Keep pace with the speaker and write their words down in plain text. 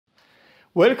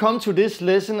Welcome to this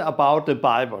lesson about the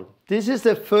Bible. This is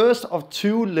the first of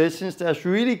two lessons that's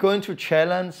really going to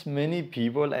challenge many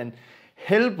people and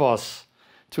help us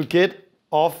to get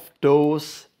off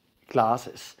those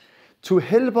glasses, to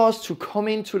help us to come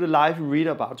into the life we read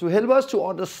about, to help us to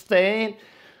understand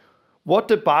what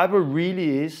the Bible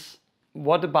really is,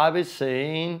 what the Bible is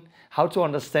saying, how to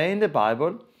understand the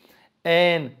Bible,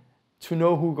 and to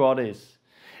know who God is.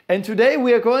 And today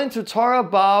we are going to talk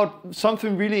about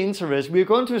something really interesting. We are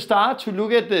going to start to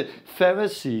look at the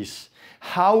Pharisees,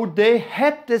 how they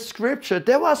had the scripture.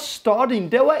 They were studying,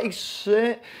 they were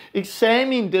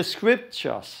examining the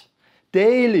scriptures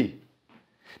daily.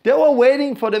 They were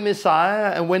waiting for the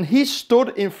Messiah, and when he stood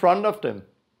in front of them,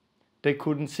 they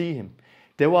couldn't see him.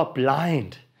 They were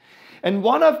blind. And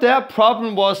one of their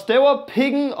problems was they were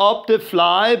picking up the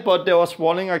fly, but they were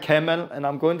swallowing a camel, and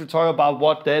I'm going to talk about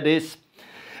what that is.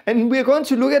 And we're going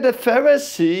to look at the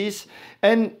Pharisees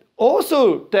and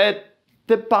also that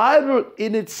the Bible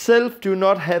in itself do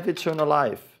not have eternal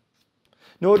life.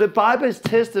 No, the Bible is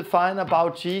testifying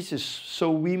about Jesus so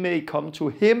we may come to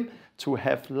him to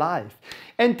have life.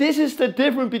 And this is the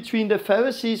difference between the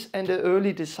Pharisees and the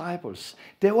early disciples.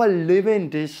 They were living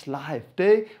this life.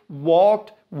 They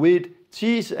walked with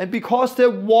Jesus. And because they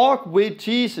walked with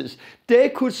Jesus, they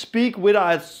could speak with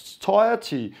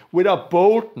authority, with a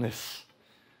boldness.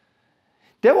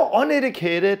 They were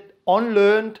uneducated,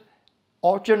 unlearned,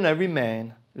 ordinary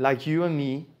men like you and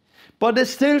me, but they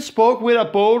still spoke with a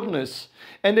boldness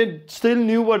and they still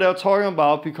knew what they were talking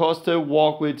about because they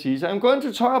walked with Jesus. I'm going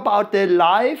to talk about their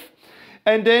life,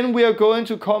 and then we are going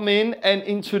to come in and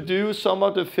introduce some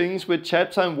of the things with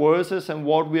chapter and verses and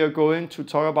what we are going to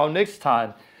talk about next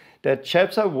time. That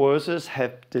chapter verses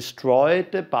have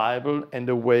destroyed the Bible and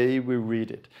the way we read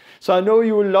it. So I know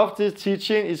you will love this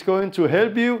teaching. It's going to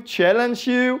help you, challenge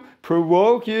you,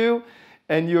 provoke you,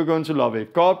 and you're going to love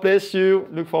it. God bless you.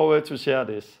 Look forward to share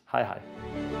this. Hi.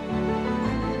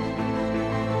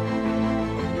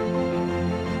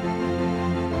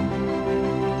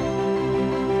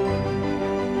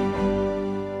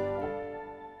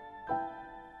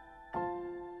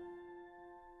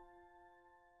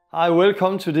 Hi,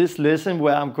 welcome to this lesson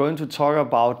where I'm going to talk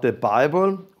about the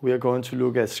Bible. We are going to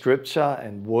look at scripture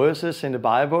and verses in the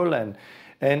Bible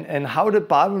and how the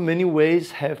Bible in many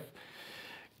ways have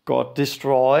got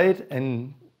destroyed,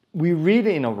 and we read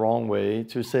it in a wrong way,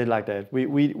 to say it like that.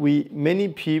 Many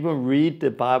people read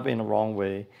the Bible in a wrong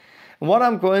way. And what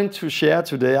I'm going to share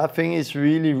today, I think is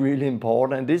really, really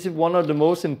important. This is one of the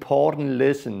most important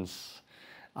lessons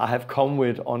I have come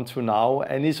with until now.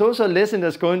 And it's also a lesson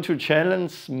that's going to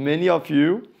challenge many of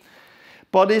you.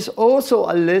 But it's also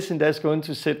a lesson that's going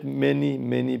to set many,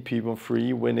 many people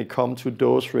free when it comes to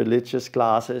those religious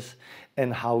classes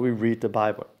and how we read the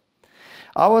Bible.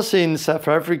 I was in South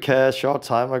Africa a short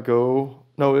time ago.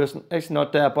 No, it was actually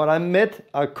not there, but I met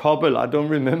a couple, I don't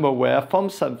remember where, from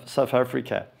South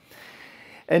Africa.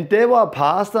 And they were a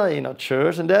pastor in a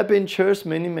church, and they have been in church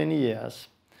many, many years.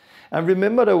 And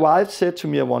remember, the wife said to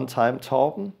me at one time,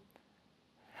 Torben,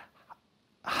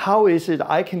 how is it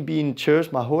I can be in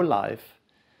church my whole life,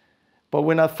 but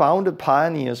when I found a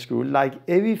pioneer school, like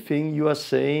everything you are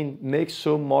saying makes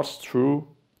so much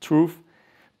truth,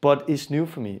 but it's new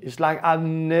for me. It's like I've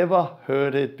never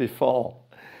heard it before.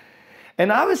 And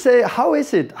I would say, how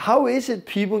is it? How is it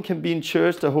people can be in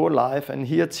church the whole life and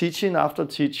hear teaching after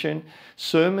teaching,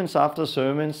 sermons after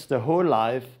sermons the whole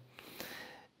life,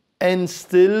 and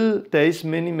still there's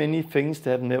many, many things they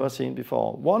have never seen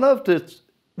before. One of the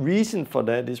reasons for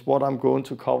that is what I'm going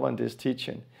to cover in this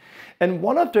teaching. And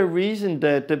one of the reasons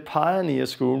that the Pioneer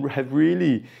School have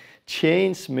really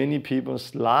changed many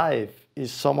people's life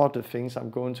is some of the things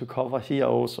I'm going to cover here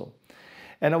also.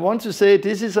 And I want to say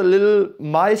this is a little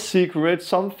my secret,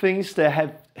 some things that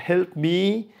have helped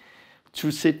me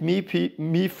to set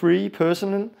me free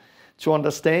personally, to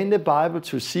understand the Bible,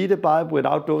 to see the Bible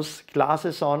without those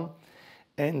glasses on,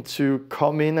 and to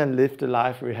come in and live the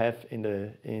life we have in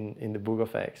the book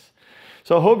of Acts.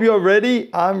 So I hope you're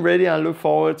ready. I'm ready. I look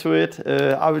forward to it.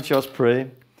 I will just pray.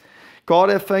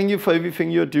 God, I thank you for everything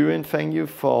you're doing. Thank you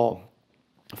for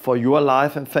your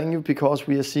life, and thank you because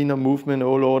we are seeing a movement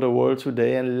all over the world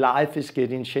today and life is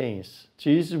getting changed.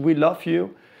 Jesus, we love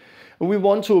you, and we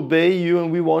want to obey you,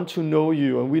 and we want to know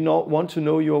you, and we want to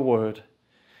know your word.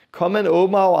 Come and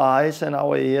open our eyes and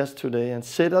our ears today and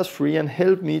set us free and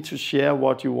help me to share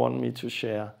what you want me to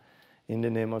share. In the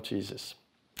name of Jesus.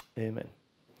 Amen.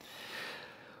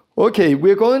 Okay,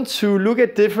 we're going to look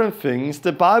at different things.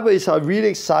 The Bible is a really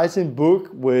exciting book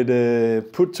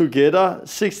with put together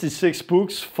 66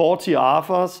 books, 40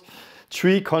 authors,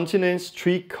 3 continents,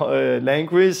 3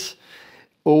 languages,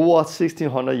 over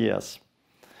 1600 years.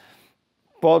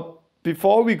 But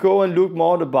before we go and look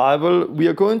more at the Bible, we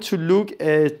are going to look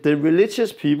at the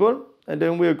religious people, and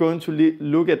then we are going to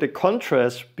look at the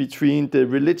contrast between the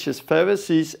religious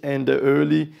Pharisees and the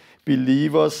early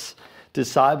believers,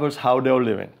 disciples, how they were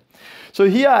living. So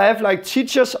here I have like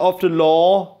teachers of the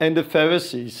law and the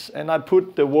Pharisees, and I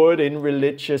put the word in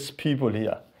religious people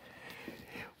here.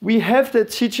 We have the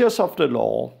teachers of the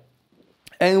law,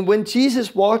 and when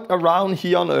Jesus walked around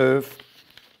here on earth,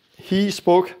 he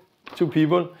spoke to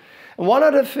people. And one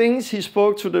of the things he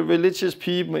spoke to the religious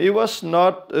people, it was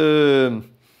not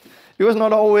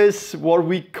always what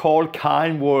we call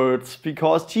kind words,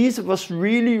 because Jesus was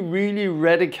really, really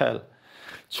radical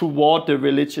toward the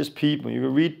religious people. You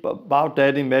can read about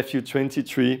that in Matthew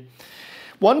 23.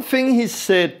 One thing he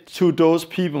said to those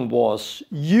people was,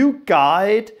 "You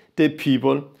guide the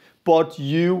people, but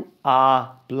you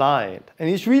are blind." And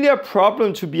it's really a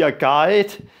problem to be a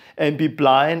guide and be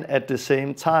blind at the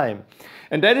same time.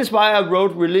 And that is why I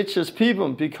wrote religious people,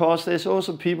 because there's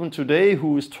also people today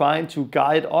who is trying to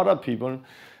guide other people,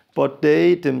 but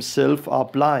they themselves are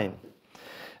blind.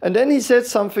 And then he said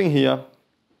something here.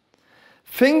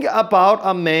 "Think about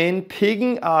a man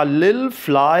picking a little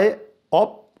fly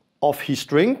up of his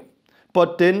string,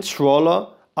 but then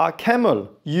swallow a camel.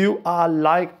 You are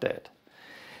like that."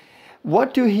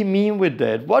 What do he mean with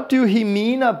that? What do he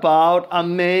mean about a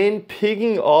man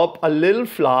picking up a little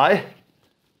fly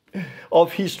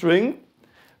of his string,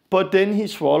 but then he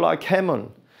swallowed a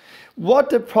camel? What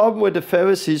the problem with the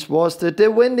Pharisees was that they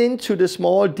went into the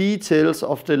small details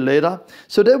of the letter.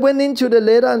 So they went into the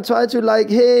letter and tried to like,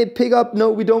 hey, pick up, no,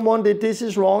 we don't want it, this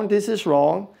is wrong, this is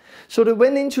wrong. So they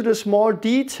went into the small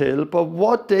detail, but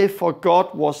what they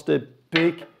forgot was the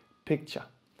big picture.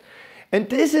 And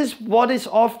this is what is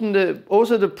often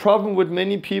also the problem with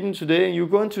many people today, and you're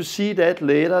going to see that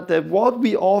later, that what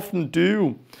we often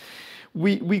do,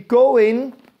 we go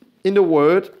in the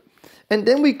Word, and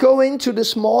then we go into the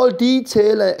small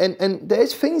detail, and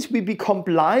there's things we become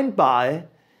blind by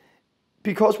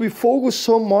because we focus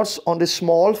so much on the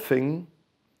small thing,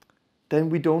 then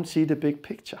we don't see the big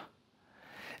picture.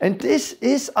 And this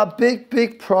is a big,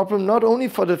 big problem, not only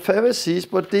for the Pharisees,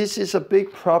 but this is a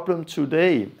big problem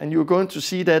today. And you're going to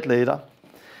see that later.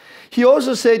 He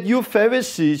also said, "You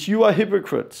Pharisees, you are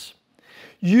hypocrites.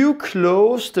 You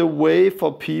close the way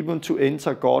for people to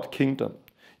enter God's kingdom.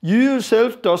 You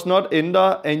yourself does not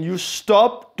enter, and you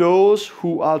stop those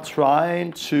who are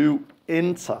trying to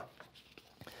enter."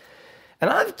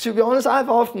 And to be honest, I've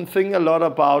often think a lot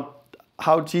about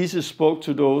how Jesus spoke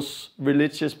to those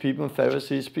religious people and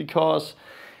Pharisees, because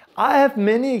I have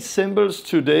many examples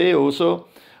today also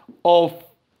of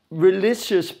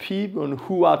religious people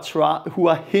who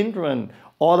are hindering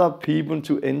other people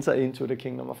to enter into the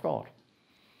kingdom of God.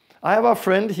 I have a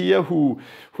friend here who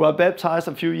I baptized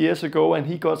a few years ago, and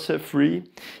he got set free.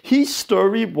 His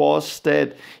story was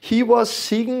that he was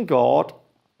seeking God,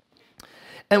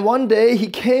 and one day he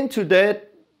came to that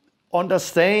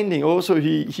understanding. Also,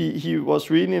 he was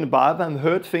reading in the Bible and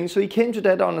heard things, so he came to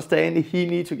that understanding he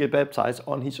needed to get baptized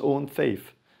on his own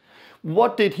faith.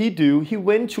 What did he do? He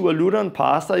went to a Lutheran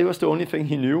pastor, it was the only thing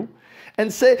he knew,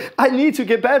 and said, "I need to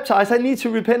get baptized, I need to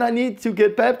repent, I need to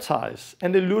get baptized."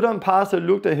 And the Lutheran pastor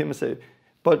looked at him and said,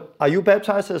 "But are you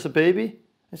baptized as a baby?"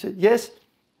 He said, "Yes."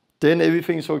 "Then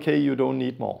everything's okay, you don't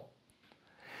need more."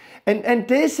 And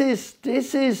this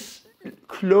is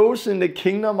closing the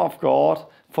kingdom of God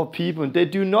for people. They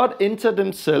do not enter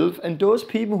themselves, and those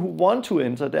people who want to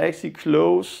enter, they actually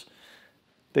close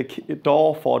the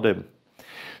door for them.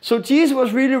 So Jesus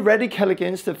was really radical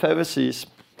against the Pharisees.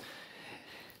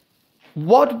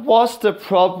 What was the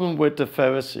problem with the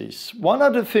Pharisees? One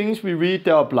of the things we read,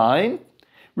 they are blind.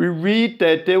 We read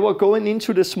that they were going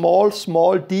into the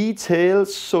small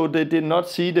details, so they did not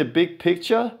see the big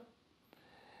picture.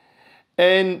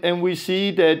 And we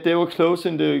see that they were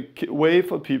closing the way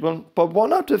for people. But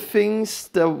one of the things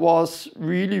that was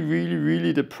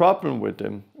really the problem with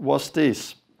them was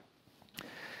this.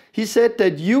 He said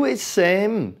that you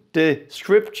examine the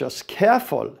scriptures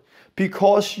careful,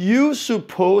 because you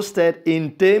suppose that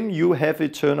in them you have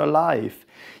eternal life.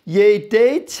 Yea,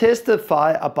 they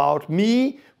testify about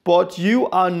me, but you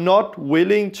are not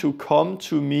willing to come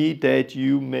to me that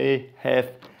you may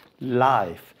have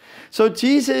life. So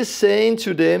Jesus is saying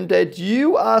to them that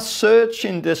you are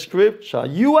searching the scripture,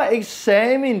 you are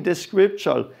examining the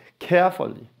scripture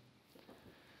carefully,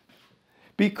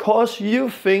 because you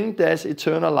think there's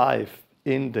eternal life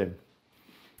in them.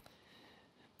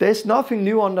 There's nothing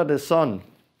new under the sun.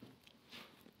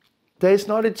 There's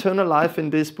not eternal life in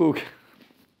this book.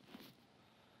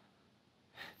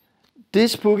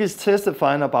 This book is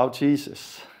testifying about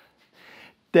Jesus,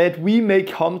 that we may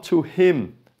come to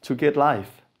him to get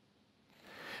life.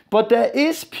 But there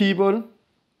is people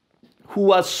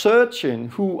who are searching,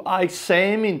 who are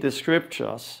examining the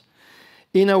scriptures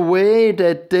in a way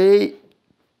that they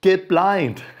get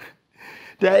blind.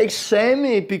 They're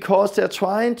examining it because they're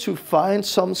trying to find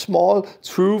some small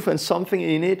truth and something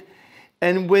in it.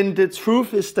 And when the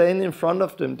truth is standing in front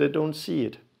of them, they don't see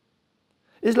it.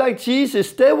 It's like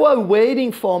Jesus, they were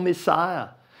waiting for Messiah.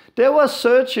 They were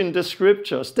searching the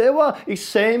scriptures. They were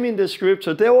examining the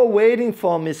scriptures. They were waiting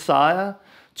for Messiah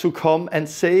to come and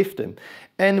save them.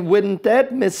 And when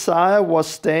that Messiah was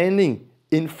standing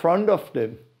in front of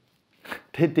them,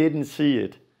 they didn't see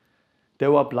it. They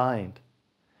were blind.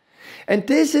 And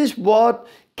this is what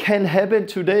can happen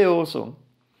today also.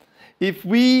 If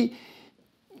we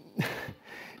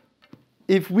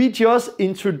just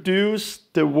introduce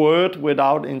the word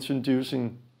without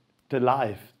introducing the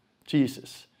life,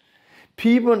 Jesus,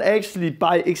 people actually,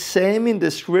 by examining the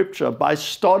scripture, by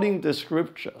studying the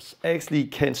scriptures, actually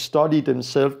can study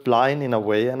themselves blind in a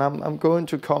way. And I'm going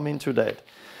to come into that.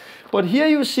 But here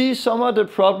you see some of the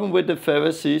problem with the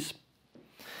Pharisees.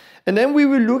 And then we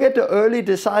will look at the early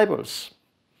disciples.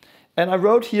 And I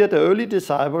wrote here the early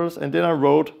disciples, and then I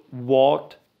wrote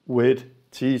walked with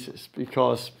Jesus,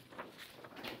 because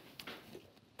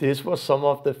this was some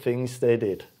of the things they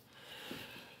did.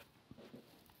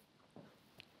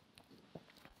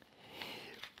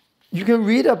 You can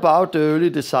read about the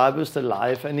early disciples'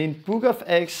 life, and in book of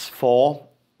Acts 4,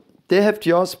 they have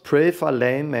just prayed for a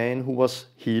lame man who was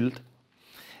healed.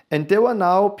 And there were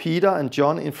now Peter and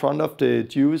John in front of the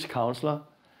Jewish counselor.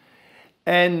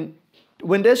 And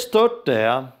when they stood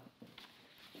there,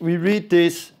 we read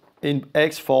this in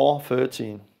Acts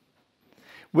 4:13.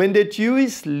 When the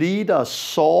Jewish leaders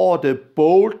saw the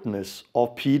boldness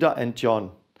of Peter and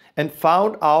John and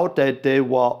found out that they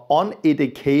were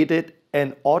uneducated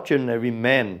and ordinary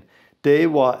men, they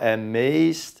were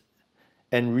amazed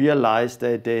and realized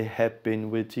that they had been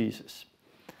with Jesus.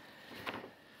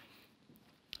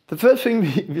 The first thing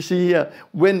we see here,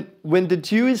 when the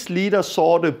Jewish leaders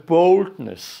saw the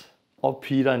boldness of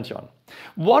Peter and John,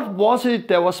 what was it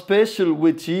that was special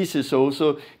with Jesus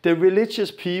also? The religious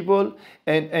people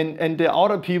and the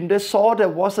other people, they saw there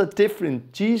was a difference.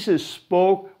 Jesus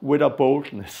spoke with a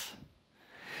boldness.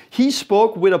 He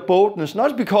spoke with a boldness,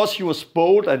 not because he was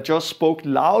bold and just spoke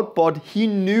loud, but he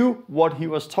knew what he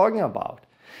was talking about.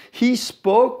 He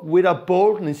spoke with a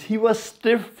boldness. He was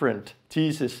different,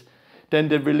 Jesus, than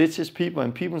the religious people,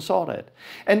 and people saw that.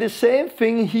 And the same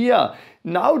thing here.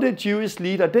 Now the Jewish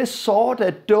leader, they saw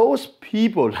that those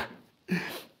people,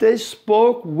 they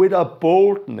spoke with a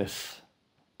boldness,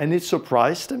 and it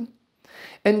surprised them.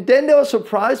 And then they were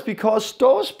surprised because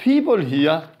those people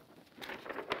here,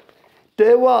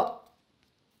 they were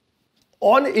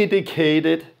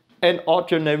uneducated and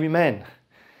ordinary men.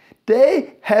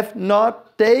 They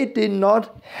did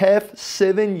not have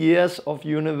 7 years of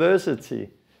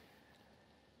university.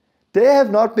 They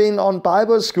have not been on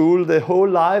Bible school their whole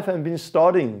life and been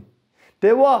studying.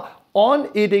 They were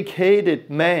uneducated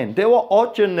men. They were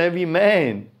ordinary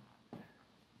men.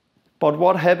 But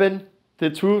what happened? The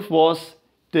truth was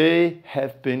they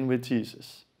have been with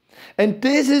Jesus. And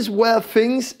this is where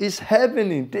things is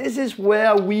happening. This is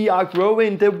where we are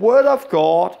growing. The Word of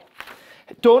God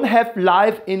don't have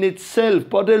life in itself,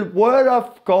 but the Word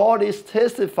of God is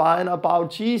testifying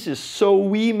about Jesus, so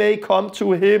we may come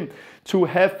to Him to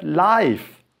have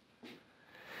life.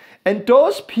 And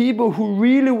those people who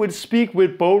really would speak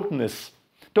with boldness,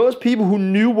 those people who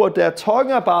knew what they're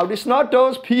talking about, it's not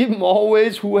those people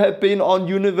always who have been on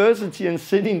university and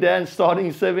sitting there and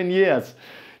studying 7 years.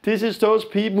 This is those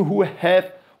people who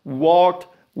have walked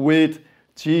with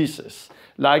Jesus,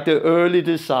 like the early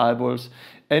disciples.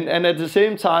 And at the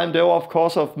same time, they were of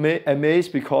course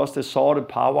amazed because they saw the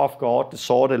power of God. They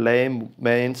saw the lame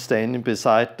man standing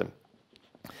beside them.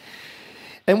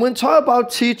 And when talk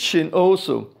about teaching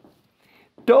also,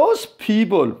 those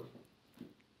people,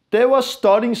 they were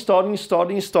studying,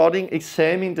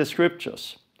 examining the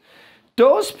scriptures.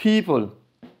 Those people,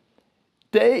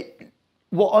 they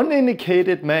were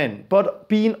uneducated men, but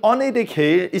being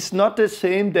uneducated is not the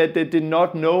same that they did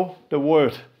not know the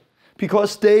word,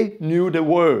 because they knew the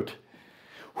word.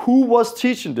 Who was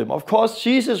teaching them? Of course,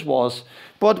 Jesus was,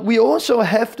 but we also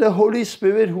have the Holy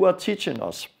Spirit who are teaching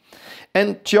us.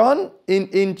 And John,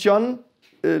 in John,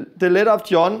 the letter of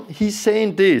John, he's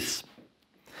saying this,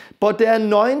 but the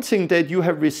anointing that you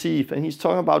have received, and he's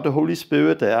talking about the Holy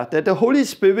Spirit there, that the Holy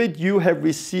Spirit you have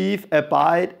received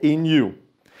abide in you.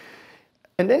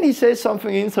 And then he says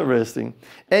something interesting.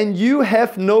 And you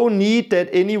have no need that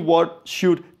anyone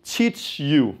should teach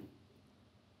you.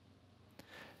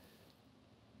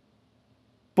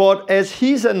 But as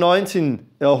he's anointing,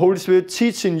 the Holy Spirit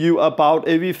teaching you about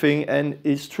everything, and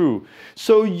it's true.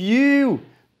 So you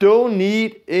don't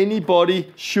need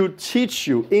anybody should teach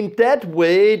you. In that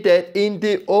way that in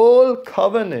the old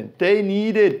covenant, they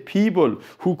needed people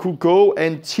who could go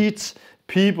and teach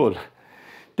people.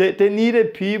 They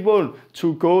needed people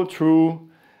to go through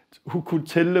who could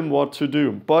tell them what to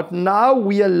do. But now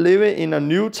we are living in a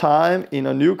new time, in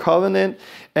a new covenant,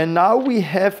 and now we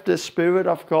have the Spirit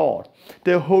of God,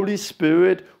 the Holy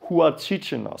Spirit who are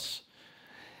teaching us.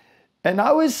 And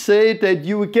I would say that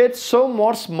you will get so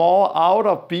much more out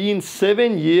of being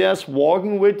 7 years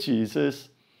walking with Jesus,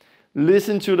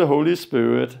 listen to the Holy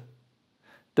Spirit,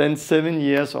 than 7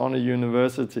 years on a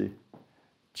university,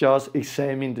 just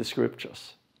examining the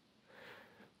scriptures.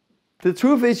 The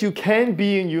truth is you can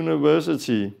be in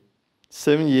university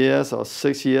 7 years or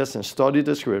 6 years and study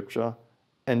the scripture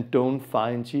and don't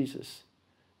find Jesus.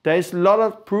 There is a lot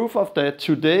of proof of that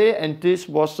today, and this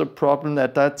was the problem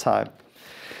at that time.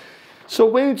 So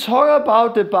when we talk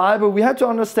about the Bible, we have to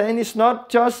understand it's not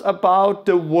just about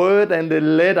the word and the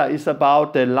letter, it's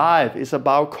about the life, it's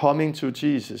about coming to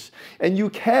Jesus. And you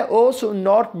can also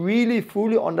not really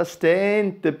fully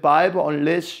understand the Bible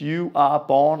unless you are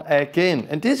born again.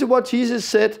 And this is what Jesus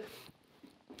said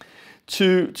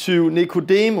to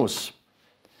Nicodemus.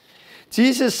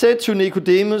 Jesus said to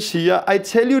Nicodemus here, I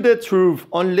tell you the truth,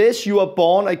 unless you are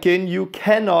born again, you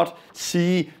cannot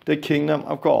see the kingdom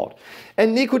of God.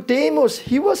 And Nicodemus,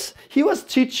 he was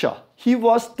teacher. He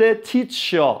was the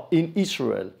teacher in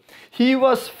Israel. He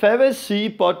was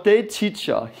Pharisee, but the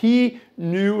teacher. He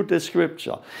knew the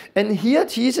scripture. And here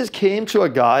Jesus came to a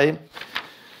guy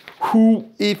who,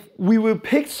 if we will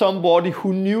pick somebody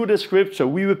who knew the scripture,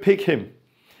 we will pick him.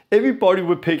 Everybody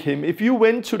would pick him. If you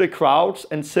went to the crowds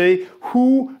and say,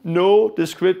 who know the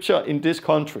scripture in this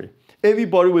country?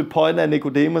 Everybody would point at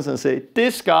Nicodemus and say,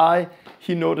 this guy,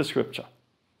 he know the scripture.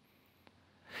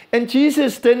 And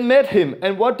Jesus then met him.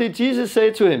 And what did Jesus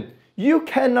say to him? You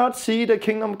cannot see the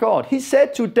kingdom of God. He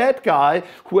said to that guy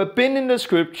who had been in the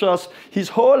scriptures his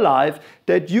whole life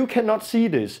that you cannot see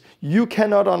this. You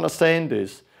cannot understand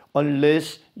this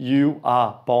unless you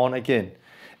are born again.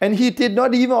 And he did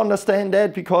not even understand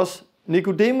that because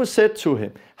Nicodemus said to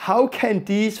him, how can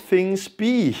these things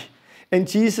be? And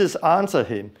Jesus answered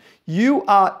him, you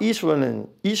are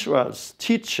Israel's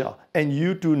teacher and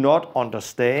you do not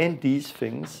understand these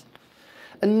things.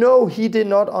 And no, he did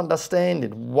not understand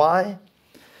it. Why?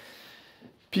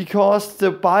 Because the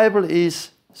Bible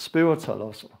is spiritual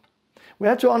also. We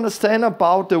have to understand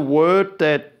about the word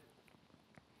that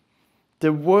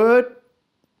the word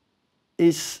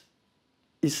is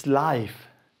life.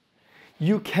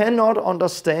 You cannot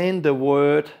understand the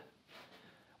word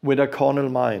with a carnal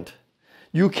mind.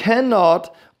 You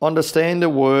cannot understand the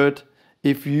word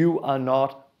if you are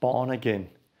not born again.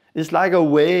 It's like a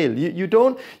whale.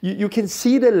 You can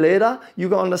see the letter, you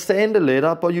can understand the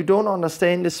letter, but you don't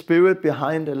understand the spirit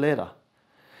behind the letter.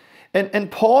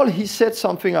 And Paul, he said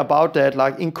something about that,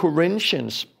 like in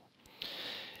Corinthians.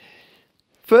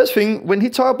 First thing, when he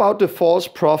talked about the false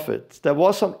prophets, there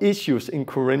was some issues in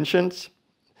Corinth.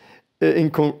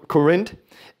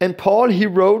 And Paul, he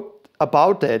wrote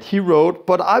about that. He wrote,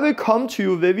 but I will come to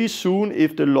you very soon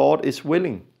if the Lord is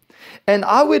willing. And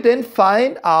I will then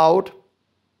find out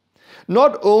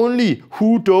not only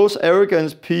who those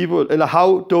arrogant people, and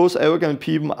how those arrogant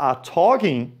people are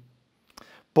talking,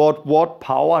 but what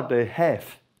power they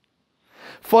have.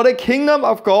 For the kingdom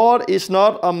of God is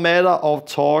not a matter of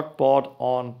talk, but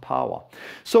on power.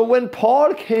 So when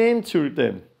Paul came to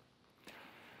them,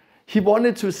 he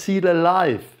wanted to see the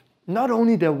life, not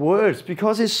only the words,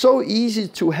 because it's so easy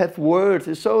to have words,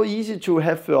 it's so easy to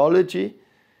have theology,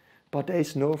 but there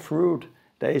is no fruit,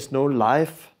 there is no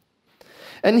life.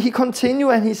 And he continued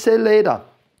and he said later,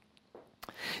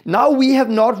 now we have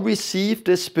not received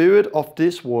the spirit of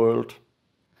this world,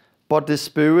 but the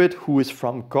Spirit who is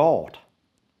from God.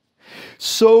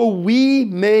 So we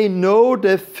may know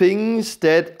the things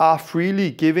that are freely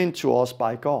given to us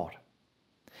by God.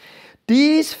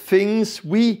 These things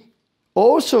we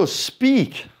also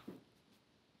speak.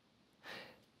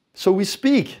 So we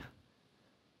speak,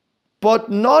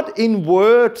 but not in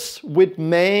words which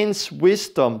man's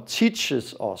wisdom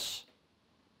teaches us,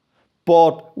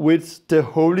 but which the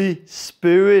Holy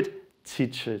Spirit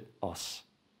teaches us,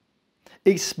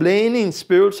 explaining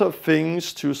spiritual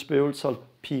things to spiritual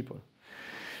people.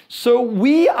 So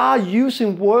we are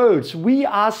using words, we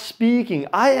are speaking.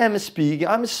 I'm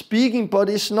speaking, but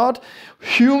it's not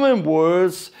human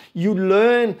words you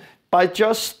learn by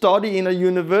just studying in a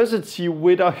university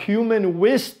with a human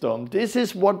wisdom. This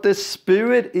is what the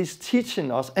Spirit is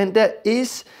teaching us, and there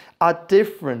is a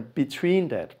difference between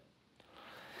that.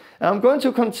 And I'm going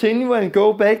to continue and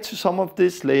go back to some of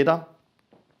this later,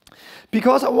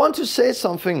 because I want to say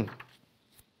something.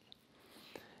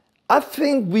 I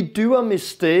think we do a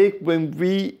mistake when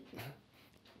we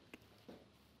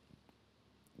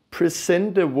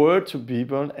present the word to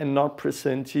people and not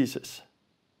present Jesus.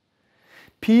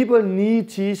 People need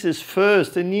Jesus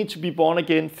first. They need to be born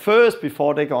again first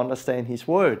before they can understand His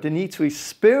word. They need to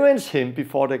experience Him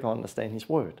before they can understand His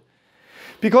word.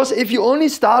 Because if you only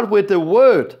start with the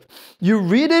word, you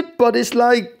read it, but it's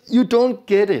like you don't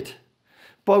get it.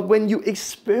 But when you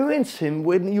experience Him,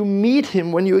 when you meet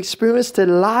Him, when you experience the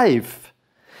life,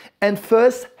 and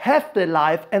first have the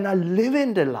life and are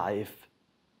living the life,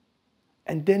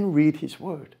 and then read His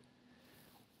word,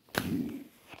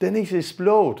 then it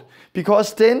explodes.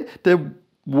 Because then the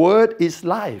word is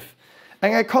life.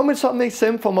 And I come with some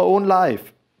example from my own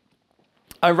life.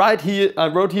 I wrote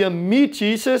here, meet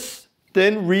Jesus,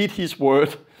 then read His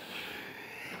word.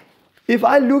 If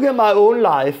I look at my own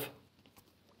life,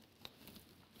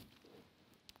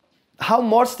 how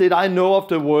much did I know of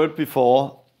the word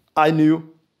before? I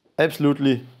knew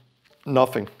absolutely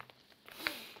nothing.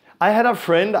 I had a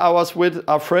friend, I was with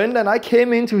a friend, and I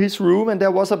came into his room and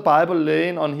there was a Bible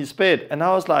laying on his bed. And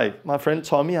I was like, my friend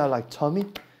Tommy, I was like, Tommy,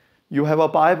 you have a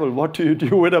Bible. What do you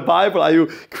do with a Bible? Are you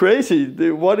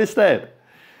crazy? What is that?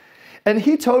 And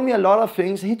he told me a lot of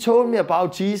things. He told me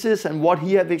about Jesus and what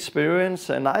he had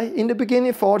experienced. And I, in the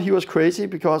beginning, thought he was crazy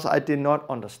because I did not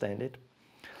understand it.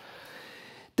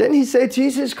 Then he said,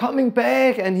 Jesus is coming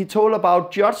back. And he told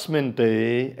about Judgment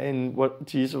Day and what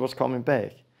Jesus was coming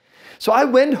back. So I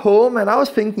went home and I was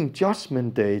thinking,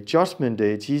 Judgment Day,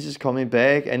 Jesus coming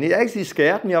back. And it actually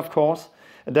scared me, of course,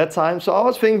 at that time. So I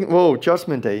was thinking, whoa,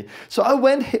 Judgment Day. So I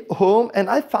went home and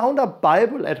I found a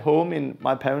Bible at home in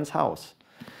my parents' house.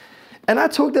 And I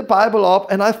took the Bible up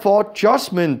and I thought,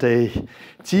 Judgment Day,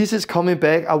 Jesus coming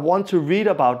back. I want to read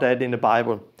about that in the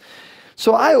Bible.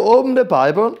 So I opened the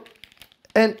Bible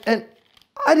and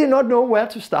I did not know where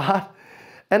to start.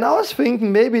 And I was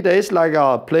thinking maybe there's like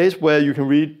a place where you can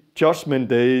read Judgment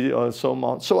Day or so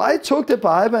on. So I took the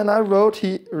Bible and I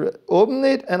opened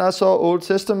it and I saw Old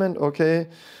Testament. Okay,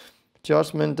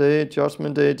 Judgment Day,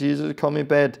 Jesus coming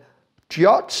back.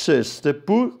 Judges, the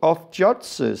book of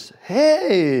Judges.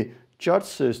 Hey,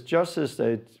 Judges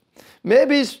Day.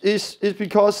 Maybe it's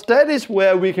because that is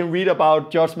where we can read about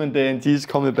Judgment Day and Jesus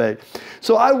coming back.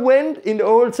 So I went in the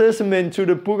Old Testament to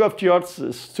the book of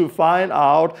Judges to find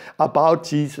out about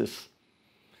Jesus.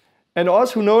 And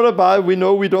us who know the Bible, we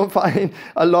know we don't find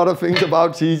a lot of things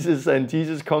about Jesus and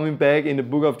Jesus coming back in the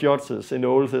book of Judges in the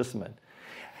Old Testament.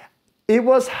 It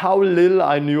was how little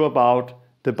I knew about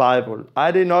the Bible. I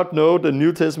did not know the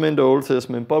New Testament, the Old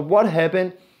Testament. But what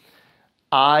happened?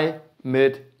 I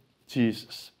met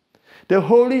Jesus. The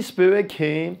Holy Spirit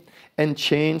came and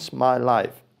changed my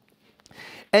life.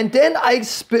 And then I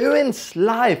experienced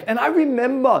life. And I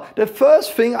remember the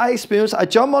first thing I experienced, I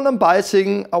jumped on a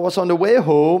bicycle, I was on the way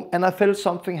home, and I felt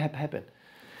something had happened.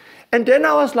 And then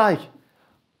I was like,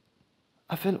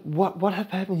 I felt, what had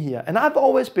happened here? And I've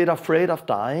always been afraid of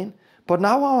dying. But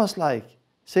now I was like,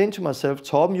 saying to myself,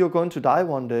 Tom, you're going to die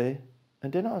one day.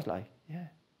 And then I was like, yeah,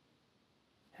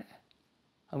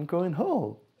 I'm going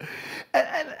home.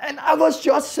 And I was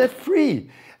just set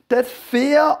free. That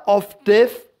fear of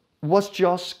death was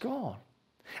just gone.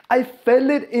 I felt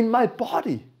it in my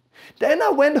body. Then I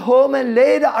went home and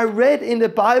later I read in the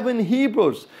Bible in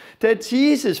Hebrews that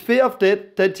Jesus, fear of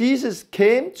death, that Jesus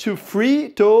came to free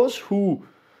those who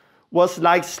was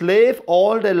like slave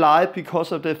all their life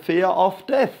because of the fear of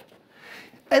death.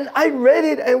 And I read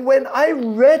it, and when I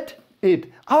read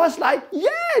it, I was like, yeah,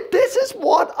 this is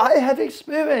what I have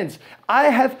experienced. I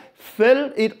have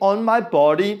felt it on my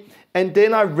body, and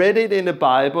then I read it in the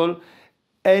Bible,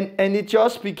 and it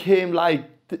just became like,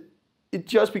 it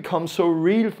just becomes so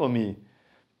real for me.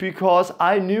 Because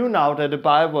I knew now that the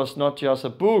Bible was not just a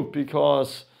book,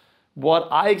 because what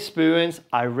I experienced,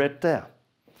 I read there.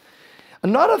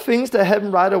 Another thing that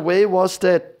happened right away was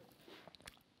that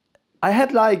I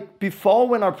had like, before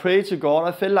when I prayed to God,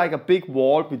 I felt like a big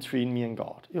wall between me and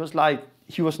God. It was like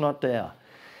He was not there.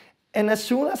 And as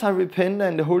soon as I repented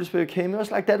and the Holy Spirit came, it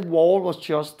was like that wall was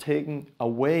just taken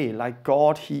away. Like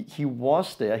God, He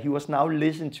was there. He was now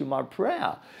listening to my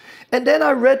prayer. And then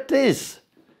I read this.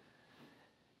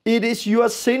 It is your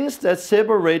sins that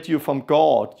separate you from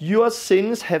God. Your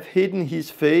sins have hidden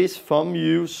his face from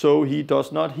you so he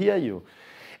does not hear you.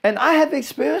 And I have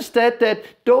experienced that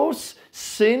those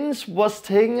sins was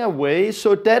taken away,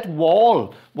 so that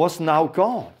wall was now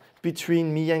gone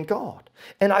between me and God.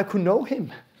 And I could know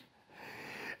him.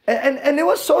 And it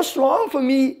was so strong for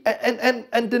me.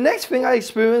 And the next thing I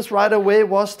experienced right away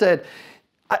was that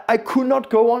I could not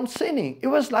go on sinning. It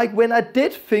was like when I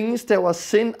did things that was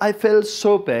sin, I felt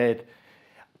so bad.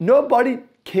 Nobody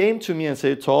came to me and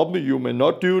said, Torben, you may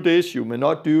not do this, you may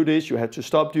not do this, you have to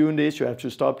stop doing this, you have to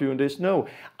stop doing this. No,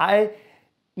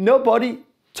 nobody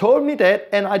told me that,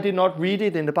 and I did not read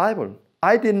it in the Bible.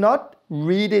 I did not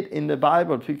read it in the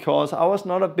Bible because I was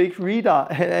not a big reader,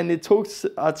 and it took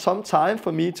some time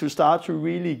for me to start to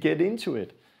really get into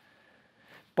it.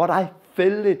 But I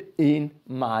felt it in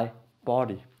my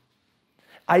body.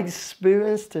 I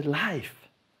experienced the life.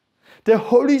 The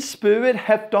Holy Spirit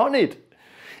have done it.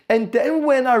 And then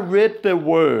when I read the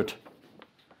word,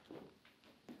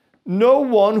 no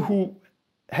one who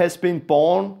has been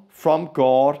born from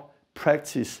God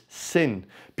practice sin,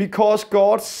 because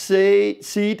God's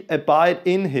seed abide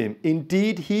in him.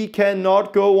 Indeed, he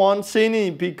cannot go on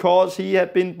sinning because he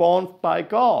had been born by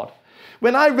God.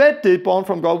 When I read this, born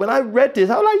from God, when I read this,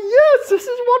 I was like, yes, this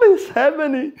is what is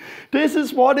happening. This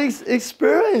is what is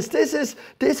experienced. This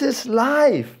is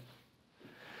life.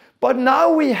 But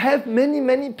now we have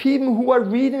many people who are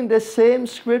reading the same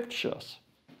scriptures.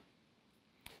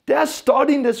 They are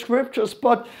studying the scriptures,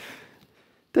 but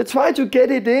they try to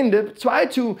get it in. They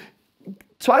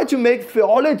try to make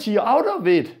theology out of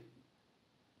it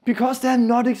because they have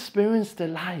not experienced the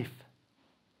life.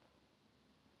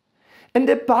 And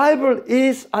the Bible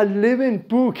is a living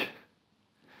book.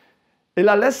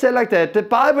 Let's say like that. The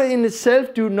Bible in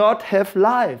itself do not have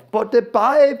life, but the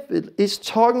Bible is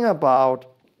talking about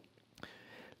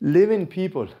living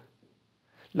people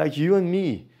like you and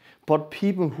me, but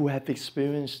people who have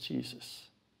experienced Jesus.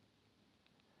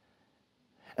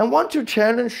 I want to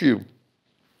challenge you.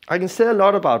 I can say a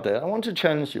lot about that. I want to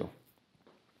challenge you.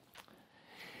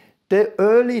 The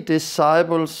early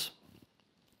disciples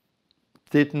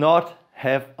did not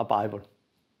have a Bible.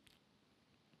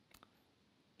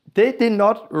 They did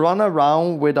not run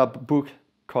around with a book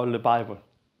called the Bible.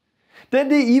 They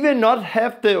did even not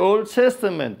have the Old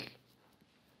Testament.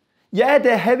 Yeah,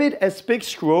 they have it as big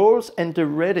scrolls and they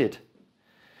read it.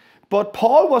 But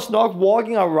Paul was not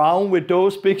walking around with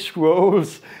those big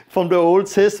scrolls from the Old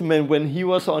Testament when he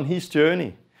was on his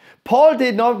journey. Paul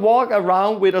did not walk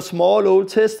around with a small Old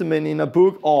Testament in a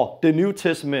book or the New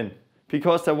Testament,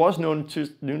 because there was no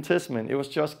New Testament. It was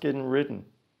just getting written.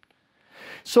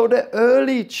 So the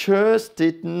early church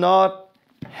did not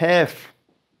have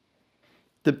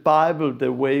the Bible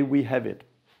the way we have it.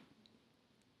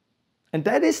 And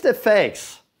that is the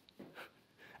facts.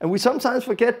 And we sometimes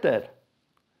forget that.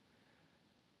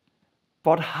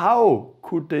 But how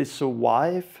could they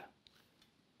survive?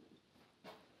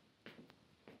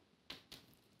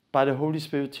 By the Holy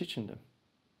Spirit teaching them.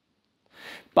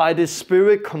 By the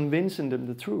Spirit convincing them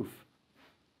the truth.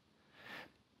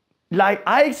 Like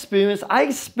I experienced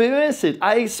it.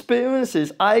 I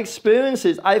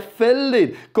felt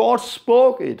it. God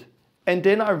spoke it. And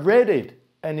then I read it.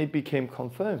 And it became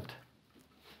confirmed.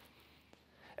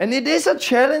 And it is a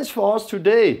challenge for us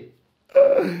today.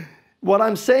 What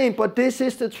I'm saying, but this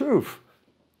is the truth.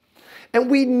 And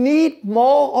we need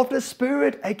more of the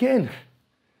Spirit again.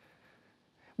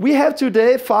 We have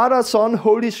today Father, Son,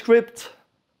 Holy Script.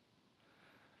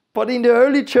 But in the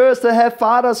early church, they have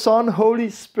Father, Son, Holy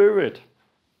Spirit.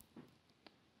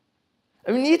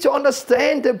 And we need to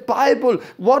understand the Bible.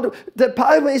 What the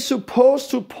Bible is supposed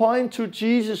to point to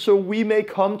Jesus so we may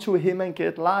come to him and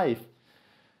get life.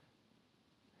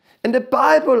 And the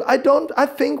Bible, I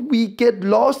think we get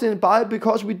lost in the Bible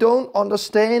because we don't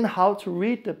understand how to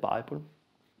read the Bible.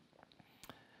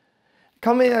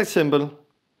 Come here, example.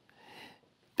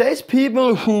 There's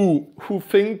people who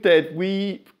think that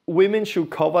women should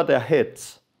cover their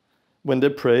heads when they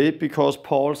pray because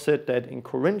Paul said that in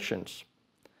Corinthians.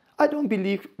 I don't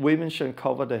believe women should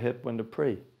cover their head when they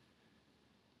pray.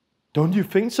 Don't you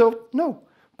think so? No.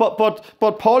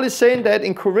 But Paul is saying that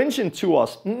in Corinthians to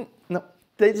us. No.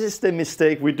 This is the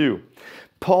mistake we do.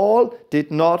 Paul did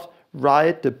not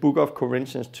write the book of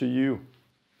Corinthians to you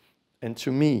and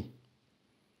to me.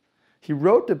 He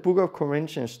wrote the book of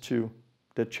Corinthians to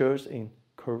the church in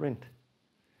Corinth.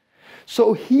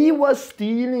 So he was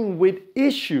dealing with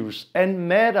issues and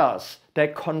matters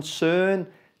that concern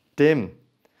them.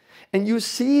 And you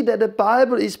see that the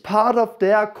Bible is part of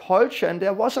their culture, and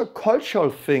there was a cultural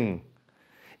thing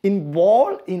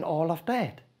involved in all of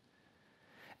that.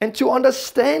 And to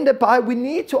understand the Bible, we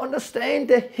need to understand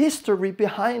the history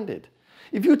behind it.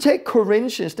 If you take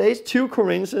Corinthians, there is 2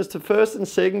 Corinthians, the first and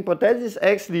second, but that is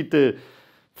actually the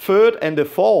third and the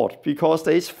fourth, because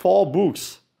there is 4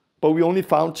 books, but we only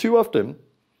found 2 of them.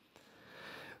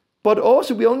 But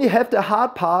also we only have the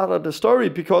hard part of the story,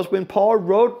 because when Paul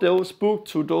wrote those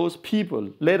books to those people,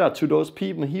 letter to those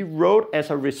people, he wrote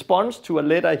as a response to a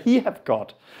letter he had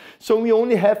got. So we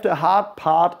only have the hard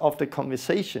part of the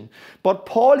conversation. But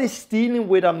Paul is dealing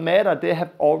with a matter they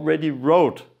have already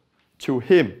wrote to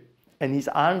him, and he's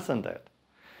answering that.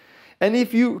 And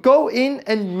if you go in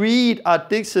and read a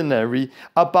dictionary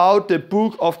about the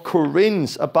book of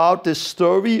Corinth, about the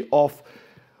story of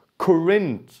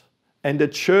Corinth and the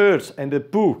church and the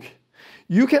book,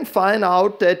 you can find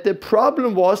out that the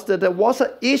problem was that there was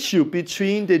an issue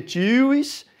between the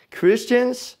Jewish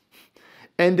Christians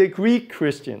and the Greek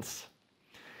Christians.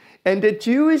 And the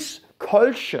Jewish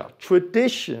culture,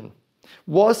 tradition,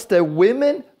 was that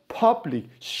women public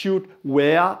should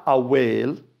wear a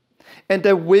veil, and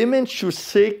the women should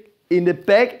sit in the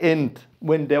back end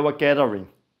when they were gathering.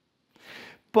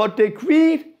 But the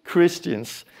Greek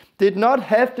Christians did not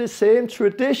have the same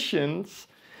traditions,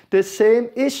 the same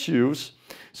issues,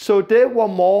 so they were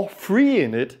more free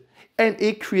in it, and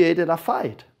it created a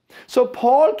fight. So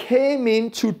Paul came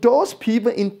into those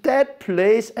people in that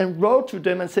place and wrote to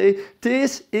them and said,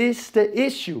 this is the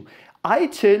issue. I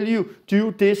tell you,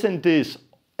 do this and this.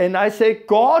 And I say,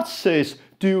 God says,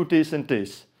 do this and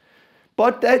this.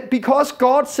 But that because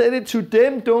God said it to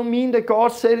them, don't mean that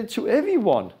God said it to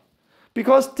everyone.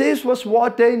 Because this was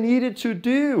what they needed to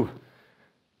do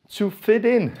to fit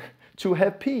in, to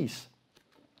have peace.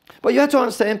 But you have to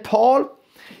understand, Paul,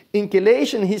 in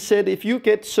Galatians, he said, if you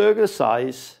get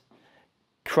circumcised,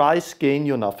 Christ gain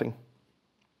you nothing.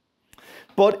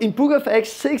 But in book of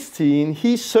Acts 16,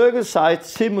 he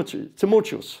circumcised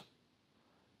Timotheus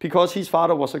because his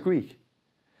father was a Greek.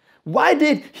 Why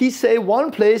did he say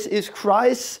one place is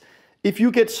Christ, if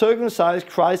you get circumcised,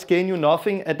 Christ gain you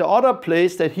nothing, and the other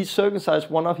place that he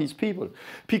circumcised one of his people?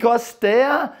 Because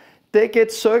there they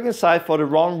get circumcised for the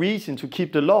wrong reason, to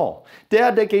keep the law.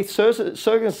 There they get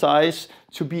circumcised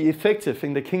to be effective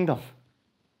in the kingdom,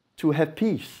 to have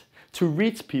peace, to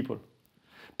reach people.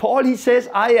 Paul, he says,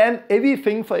 I am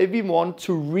everything for everyone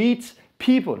to reach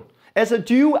people. As a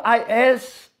Jew, I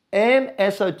am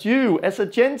as a Jew. As a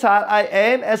Gentile, I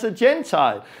am as a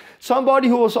Gentile. Somebody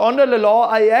who is under the law,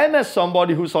 I am as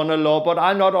somebody who's under the law, but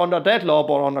I'm not under that law,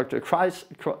 but under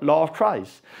the law of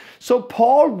Christ. So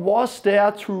Paul was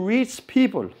there to reach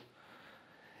people.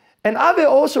 And I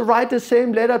will also write the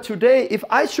same letter today. If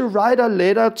I should write a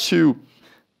letter to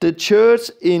the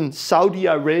church in Saudi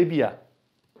Arabia,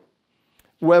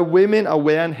 where women are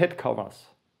wearing head covers,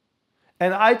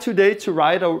 and I today to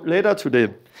write a letter to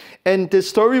them. And the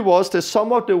story was that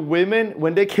some of the women,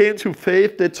 when they came to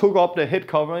faith, they took up the head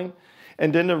covering,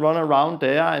 and then they run around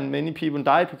there, and many people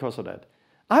died because of that.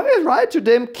 I will write to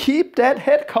them, keep that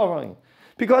head covering,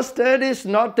 because that is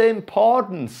not the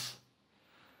importance.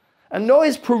 I know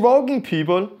it's provoking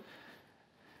people,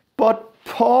 but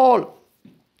Paul,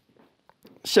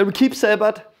 shall we keep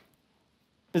Sabbath?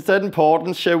 Is that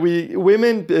important? Shall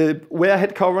women wear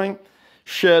head covering?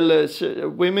 Shall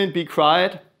women be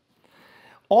quiet?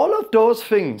 All of those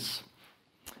things.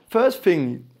 First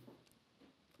thing,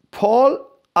 Paul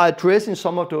are addressing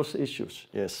some of those issues,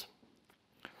 yes.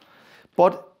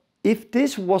 But if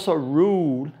this was a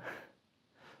rule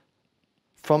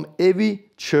from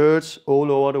every church all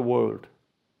over the world,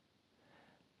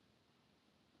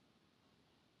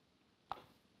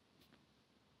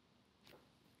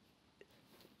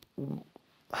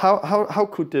 how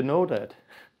could they know that?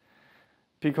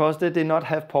 Because they did not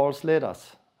have Paul's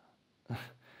letters.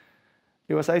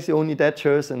 It was actually only that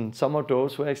church and some of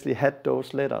those who actually had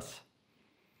those letters.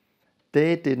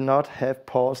 They did not have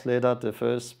Paul's letter the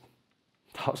first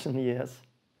 1,000 years.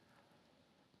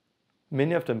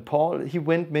 Many of them, Paul, he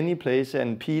went many places,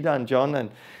 and Peter and John,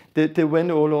 and they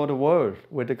went all over the world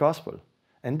with the gospel.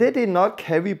 And they did not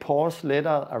carry Paul's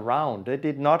letter around. They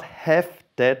did not have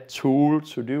that tool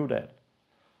to do that.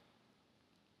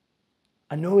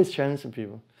 I know it's challenging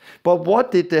people. But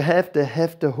what did they have? They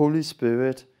have the Holy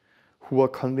Spirit who are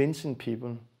convincing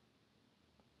people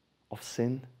of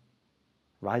sin,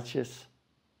 righteous,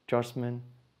 judgment.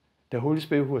 The Holy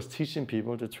Spirit who was teaching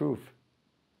people the truth.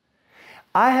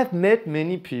 I have met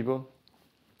many people,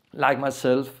 like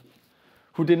myself,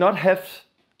 who did not have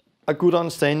a good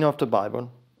understanding of the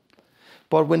Bible.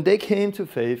 But when they came to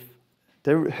faith,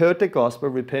 they heard the gospel,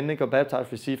 repented, got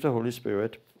baptized, received the Holy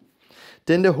Spirit.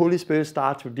 Then the Holy Spirit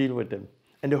started to deal with them.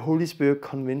 And the Holy Spirit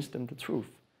convinced them the truth.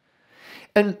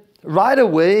 And right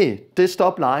away, they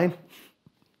stopped lying.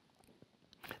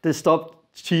 They stopped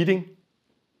cheating.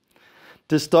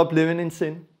 They stopped living in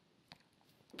sin.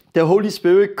 The Holy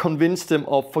Spirit convinced them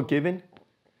of forgiving.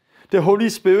 The Holy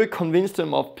Spirit convinced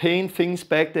them of paying things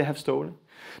back they have stolen.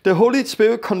 The Holy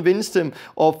Spirit convinced them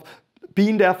of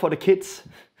being there for the kids,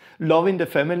 loving the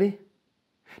family.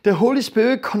 The Holy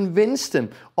Spirit convinced them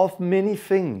of many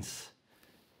things.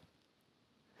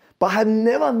 But I've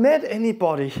never met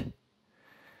anybody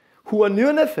who are new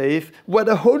in the faith where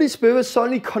the Holy Spirit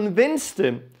suddenly convinced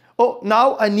them, oh,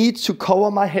 now I need to cover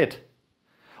my head.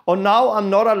 Or now I'm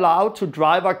not allowed to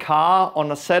drive a car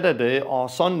on a Saturday or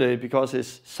Sunday because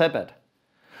it's Sabbath.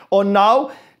 Or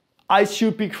now I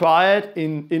should be quiet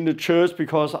in the church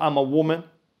because I'm a woman.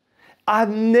 I've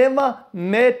never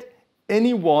met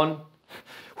anyone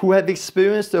who had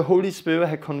experienced the Holy Spirit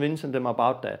had convinced them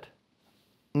about that.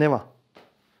 Never.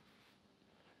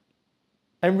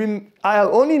 And I have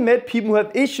only met people who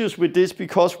have issues with this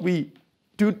because we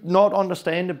do not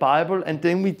understand the Bible, and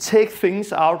then we take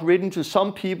things out written to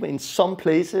some people in some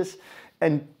places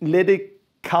and let it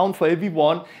count for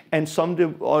everyone, and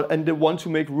they want to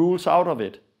make rules out of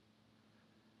it.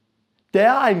 There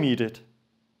I meet it.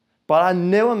 But I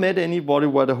never met anybody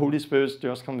where the Holy Spirit is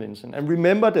just convincing. And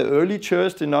remember, the early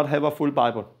church did not have a full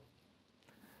Bible.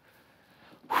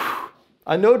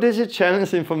 I know this is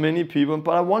challenging for many people,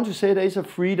 but I want to say there is a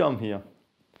freedom here.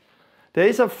 There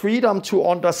is a freedom to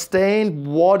understand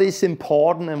what is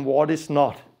important and what is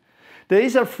not. There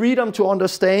is a freedom to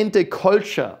understand the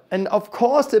culture. And of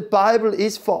course, the Bible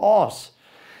is for us.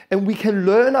 And we can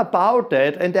learn about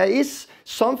that. And there is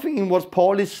something in what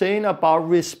Paul is saying about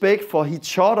respect for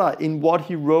each other in what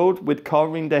he wrote with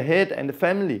covering the head and the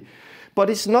family. But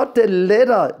it's not the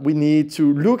letter we need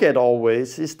to look at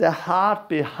always. It's the heart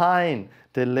behind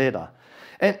the letter.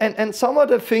 And some of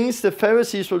the things the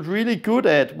Pharisees were really good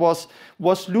at was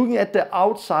looking at the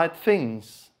outside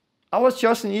things. I was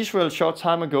just in Israel a short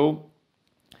time ago.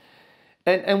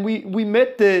 And we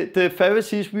met the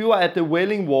Pharisees. We were at the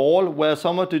Wailing Wall where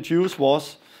some of the Jews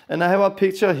was. And I have a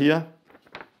picture here.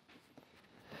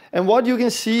 And what you can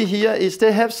see here is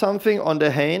they have something on the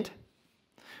hand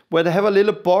where they have a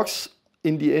little box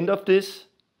in the end of this.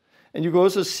 And you can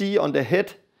also see on the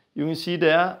head, you can see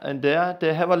there and there,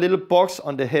 they have a little box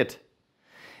on the head.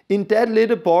 In that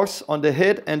little box on the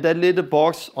head and that little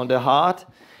box on the heart,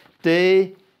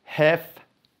 they have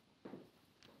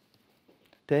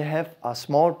a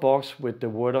small box with the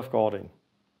Word of God in.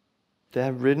 They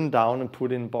have written down and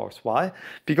put in a box. Why?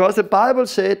 Because the Bible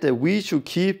said that we should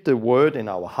keep the Word in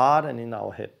our heart and in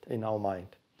our head, in our mind.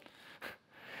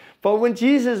 But when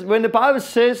the Bible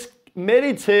says,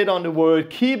 meditate on the Word,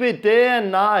 keep it day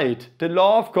and night, the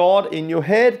law of God in your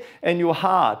head and your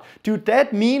heart. Do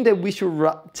that mean that we should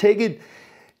take it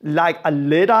like a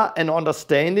letter and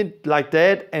understand it like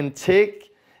that and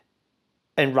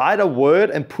and write a word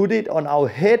and put it on our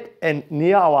head and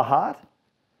near our heart?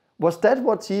 Was that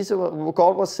what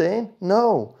God was saying?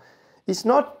 No. It's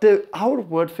not the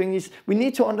outward thing. We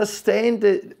need to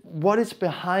understand what is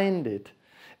behind it.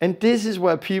 And this is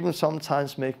where people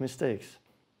sometimes make mistakes.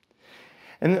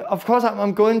 And of course,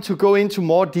 I'm going to go into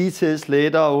more details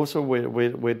later also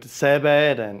with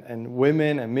Sabbath and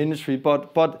women and ministry.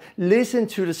 But listen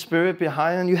to the Spirit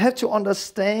behind it. And you have to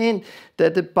understand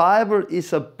that the Bible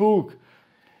is a book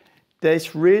that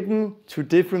is written to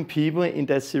different people in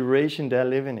that situation they're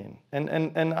living in.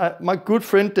 And my good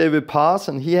friend David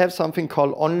Parson, he has something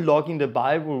called Unlocking the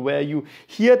Bible, where you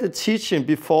hear the teaching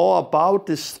before about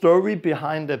the story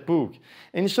behind the book.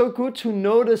 And it's so good to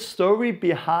know the story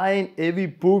behind every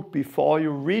book before you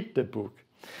read the book.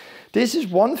 This is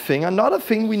one thing. Another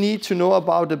thing we need to know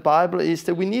about the Bible is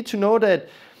that we need to know that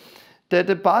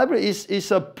the Bible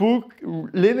is a book,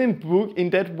 living book, in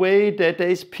that way that there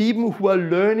is people who are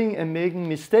learning and making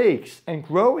mistakes and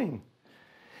growing.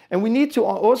 And we need to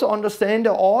also understand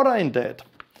the order in that.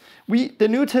 The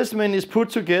New Testament is put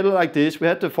together like this. We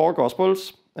had the 4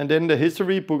 Gospels, and then the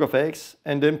history, book of Acts,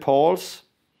 and then Paul's,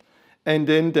 and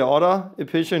then the other,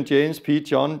 Ephesians, James, Peter,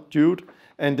 John, Jude,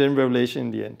 and then Revelation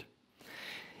in the end.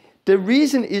 The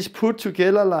reason it's put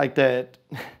together like that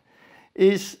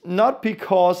is not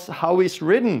because how it's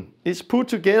written. It's put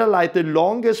together like the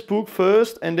longest book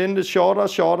first, and then the shorter,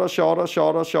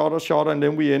 and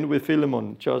then we end with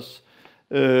Philemon, just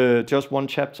one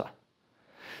chapter.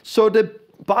 So the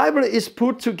Bible is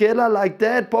put together like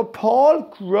that, but Paul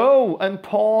grew and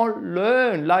Paul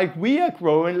learned like we are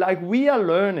growing, like we are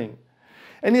learning.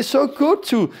 And it's so good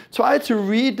to try to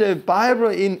read the Bible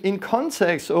in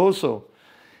context also.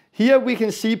 Here we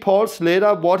can see Paul's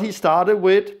letter, what he started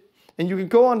with. And you can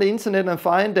go on the internet and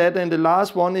find that, and the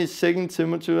last one is 2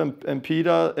 Timothy and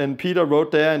Peter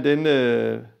wrote there, and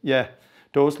then,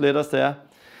 those letters there.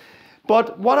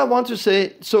 But what I want to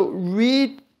say, so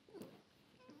read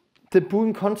the book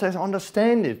in context,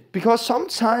 understand it. Because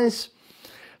sometimes,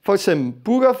 for example,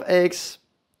 Book of Acts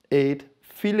 8,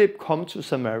 Philip come to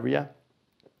Samaria.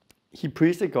 He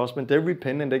preached the gospel, they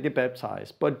repent and they get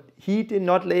baptized. But he did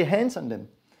not lay hands on them.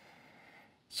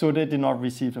 So they did not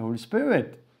receive the Holy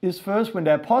Spirit. It's first when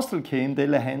the apostle came, they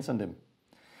lay hands on them.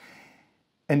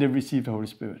 And they received the Holy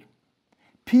Spirit.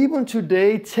 People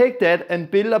today take that and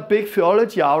build a big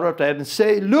theology out of that and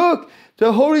say, look,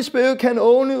 the Holy Spirit can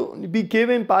only be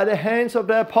given by the hands of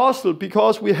the apostle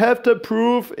because we have the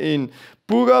proof in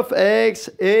Book of Acts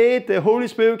 8, the Holy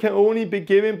Spirit can only be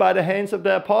given by the hands of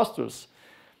the apostles.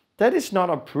 That is not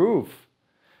a proof.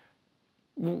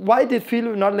 Why did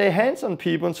Philip not lay hands on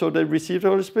people so they received the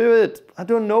Holy Spirit? I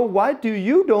don't know. Why do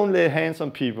you don't lay hands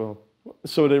on people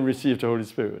so they receive the Holy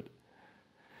Spirit?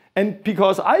 And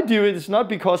because I do it, it's not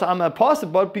because I'm an apostle,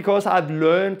 but because I've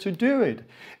learned to do it.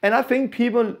 And I think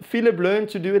Philip learned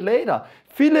to do it later.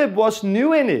 Philip was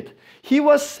new in it. He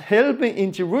was helping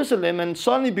in Jerusalem, and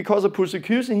suddenly because of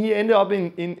persecution, he ended up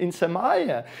in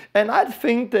Samaria. And I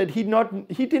think that he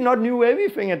did not know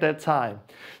everything at that time.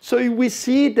 So we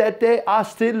see that they are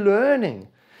still learning.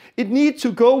 It needs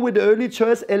to go with the early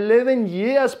church 11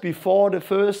 years before the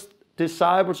first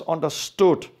disciples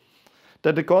understood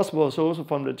that the gospel was also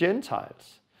from the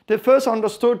Gentiles. They first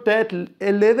understood that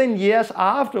 11 years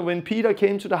after when Peter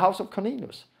came to the house of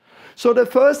Cornelius. So the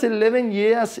first 11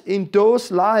 years in those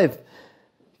lives,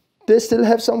 they still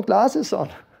have some glasses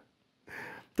on.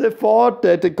 They thought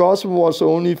that the gospel was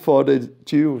only for the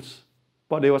Jews,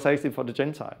 but it was actually for the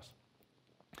Gentiles.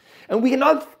 And we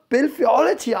cannot build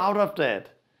theology out of that.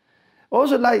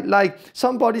 Also, like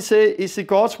somebody say, is it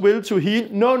God's will to heal?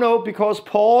 No, because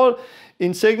Paul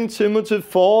in 2 Timothy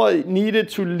 4 needed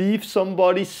to leave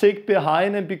somebody sick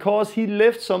behind, and because he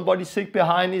left somebody sick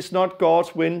behind, it's not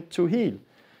God's will to heal.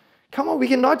 Come on, we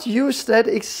cannot use that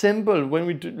example when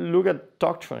we look at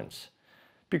doctrines,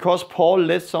 because Paul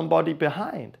left somebody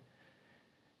behind.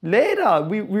 Later,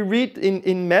 we read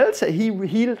in Malta, he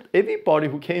healed everybody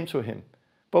who came to him.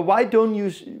 But why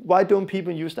don't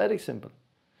people use that example?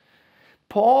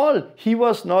 Paul, he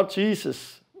was not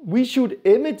Jesus. We should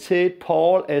imitate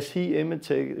Paul as he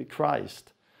imitated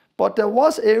Christ. But there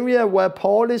was area where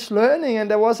Paul is learning, and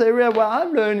there was area where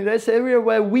I'm learning. There's area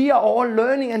where we are all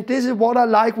learning, and this is what I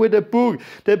like with the book.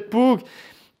 The book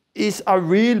is a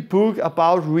real book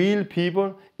about real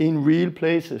people in real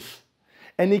places.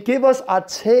 And it gives us a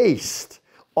taste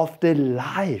of the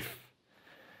life.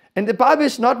 And the Bible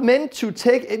is not meant to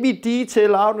take every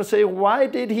detail out and say, why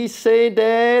did he say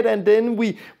that? And then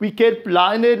we get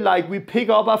blinded, like we pick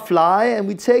up a fly and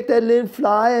we take that little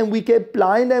fly and we get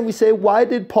blinded and we say, why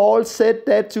did Paul say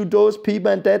that to those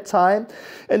people at that time?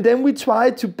 And then we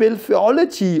try to build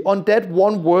theology on that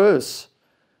one verse.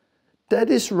 That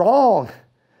is wrong.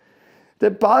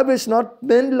 The Bible is not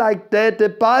meant like that. The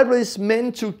Bible is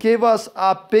meant to give us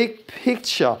a big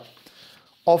picture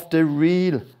of the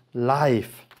real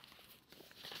life.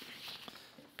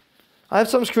 I have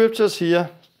some scriptures here.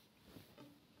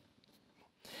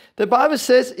 The Bible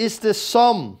says it's the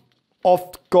sum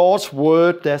of God's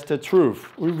word that's the truth.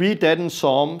 We read that in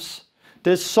Psalms.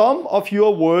 The sum of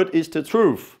your word is the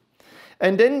truth.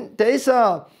 And then there's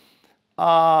a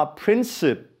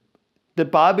principle the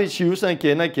Bible is using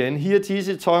again and again. Here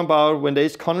Jesus is talking about when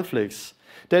there's conflicts,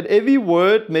 that every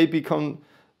word may be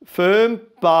confirmed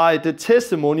by the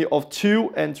testimony of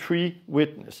 2 and 3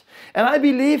 witnesses. And I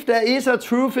believe there is a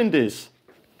truth in this.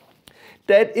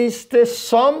 That is the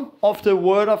sum of the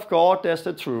word of God, that's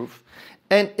the truth.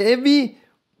 And every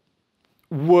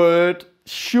word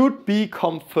should be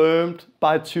confirmed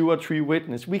by 2 or 3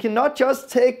 witnesses. We cannot just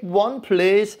take one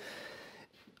place,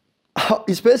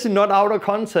 especially not out of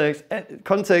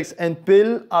context, and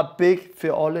build a big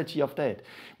theology of that.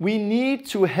 We need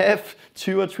to have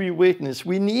 2 or 3 witnesses.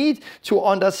 We need to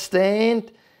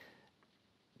understand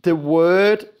the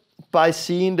word by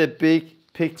seeing the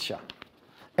big picture.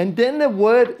 And then the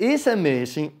word is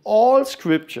amazing. All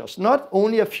scriptures, not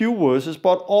only a few verses,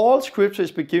 but all scripture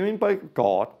is given by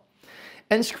God.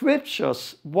 And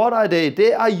scriptures, what are they?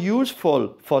 They are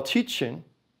useful for teaching.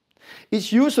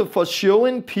 It's useful for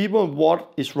showing people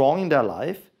what is wrong in their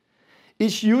life.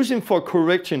 It's useful for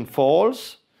correcting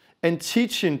faults and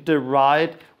teaching the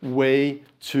right way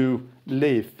to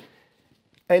live.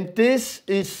 And this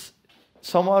is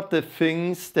some of the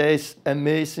things that is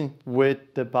amazing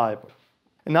with the Bible.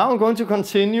 And now I'm going to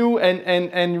continue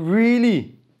and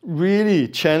really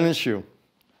challenge you.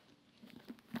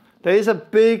 There is a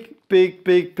big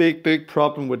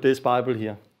problem with this Bible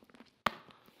here.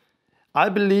 I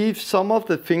believe some of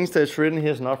the things that's written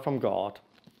here is not from God.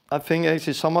 I think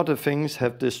actually some of the things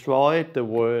have destroyed the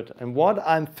word. And what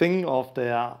I'm thinking of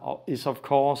there is, of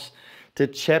course, the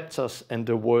chapters and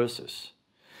the verses.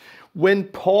 When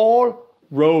Paul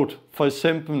wrote, for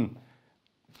example,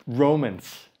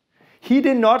 Romans, he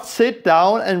did not sit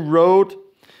down and wrote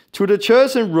to the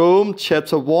church in Rome,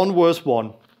 chapter 1, verse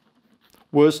 1,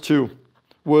 verse 2,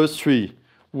 verse 3,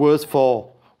 verse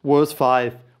 4, verse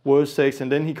 5, verse 6,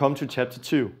 and then he comes to chapter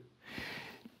 2.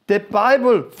 The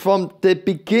Bible from the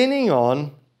beginning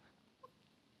on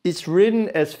is written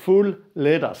as full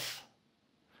letters.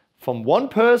 From one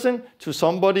person to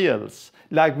somebody else,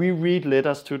 like we read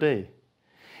letters today.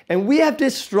 And we have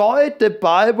destroyed the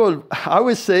Bible, I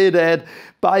would say that,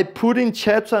 by putting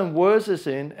chapters and verses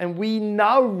in. And we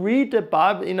now read the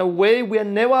Bible in a way we have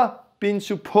never been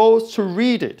supposed to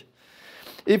read it.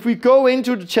 If we go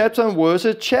into the chapters and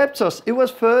verses, chapters, it was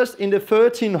first in the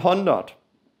 1300.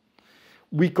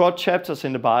 We got chapters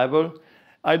in the Bible.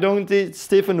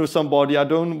 Stephen knew somebody, I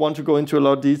don't want to go into a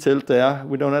lot of detail there.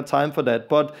 We don't have time for that.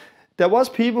 But there was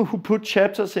people who put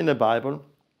chapters in the Bible.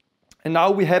 And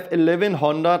now we have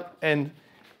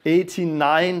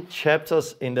 1189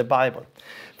 chapters in the Bible.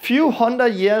 Few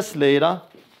hundred years later,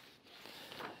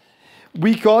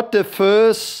 we got the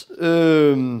first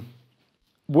verses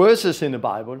in the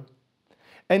Bible.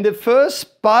 And the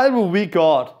first Bible we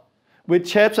got with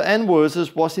chapter and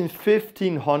verses was in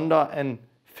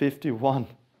 1551.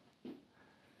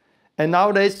 And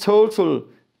now there's total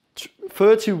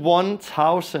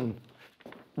 31,000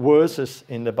 verses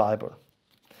in the Bible.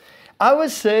 I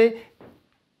would say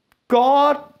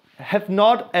God have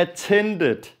not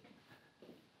attended.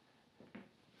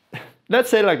 Let's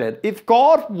say it like that. If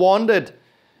God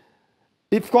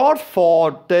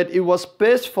thought that it was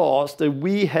best for us that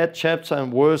we had chapters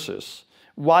and verses,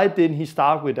 why didn't he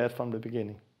start with that from the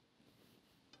beginning?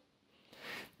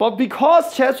 But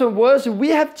because chapters and verses, we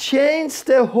have changed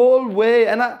the whole way.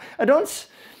 And I don't,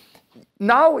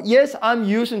 now, yes, I'm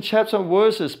using chapters and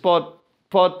verses, but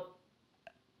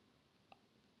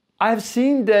I've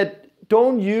seen that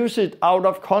don't use it out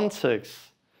of context.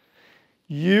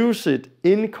 Use it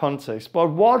in context. But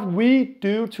what we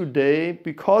do today,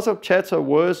 because of chapter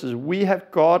verses, we have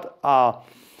got a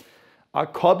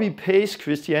copy-paste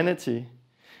Christianity.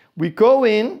 We go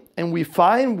in and we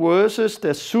find verses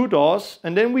that suit us,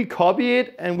 and then we copy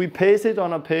it and we paste it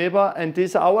on a paper, and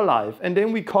this is our life. And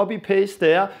then we copy-paste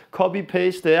there,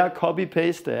 copy-paste there,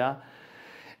 copy-paste there.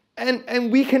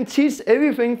 And we can teach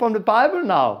everything from the Bible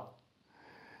now.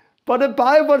 But the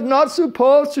Bible was not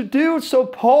supposed to do. So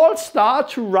Paul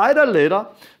started to write a letter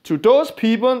to those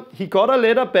people. He got a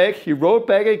letter back. He wrote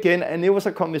back again, and it was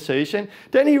a conversation.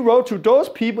 Then he wrote to those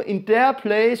people in their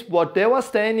place, what they were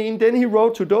standing in. Then he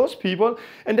wrote to those people,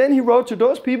 and then he wrote to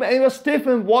those people. And it was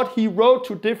different what he wrote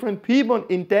to different people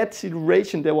in that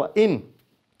situation they were in.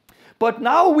 But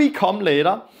now we come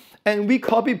later, and we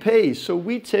copy-paste. So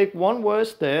we take one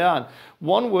verse there, and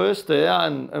one verse there,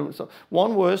 and so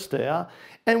one verse there.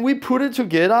 And we put it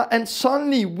together, and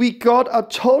suddenly we got a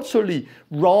totally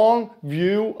wrong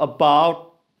view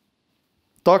about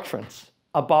doctrines,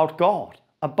 about God,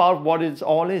 about what it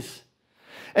all is.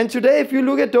 And today, if you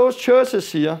look at those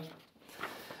churches here,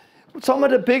 some of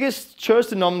the biggest church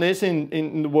denominations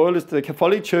in the world is the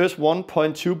Catholic Church,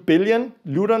 1.2 billion,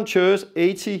 Lutheran Church,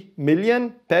 80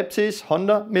 million, Baptist,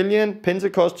 100 million,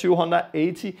 Pentecost,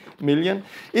 280 million.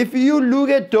 If you look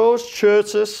at those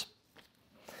churches,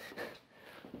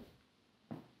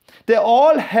 they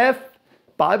all have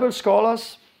Bible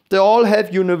scholars, they all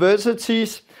have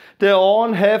universities, they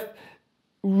all have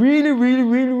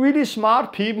really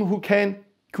smart people who can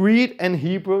Greek and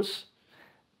Hebrews,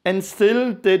 and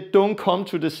still they don't come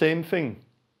to the same thing.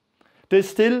 They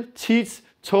still teach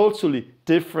totally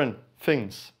different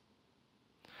things.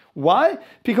 Why?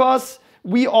 Because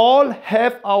we all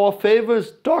have our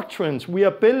favorite doctrines we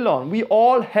are built on. We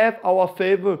all have our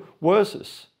favorite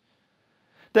verses.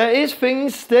 There is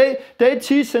things they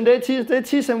teach and they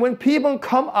teach, and when people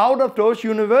come out of those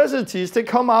universities, they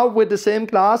come out with the same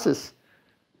classes.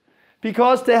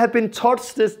 Because they have been taught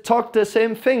the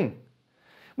same thing.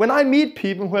 When I meet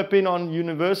people who have been on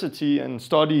university and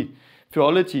study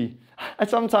theology, I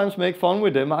sometimes make fun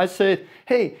with them. I say,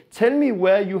 hey, tell me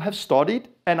where you have studied,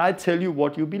 and I tell you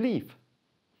what you believe.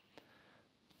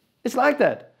 It's like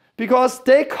that. Because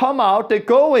they come out, they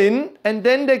go in, and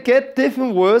then they get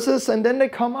different verses, and then they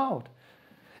come out.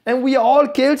 And we are all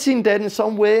guilty in that in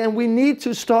some way, and we need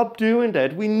to stop doing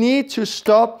that. We need to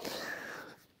stop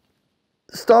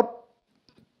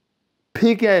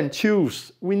pick and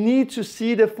choose. We need to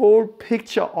see the full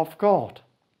picture of God.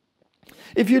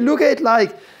 If you look at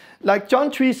like John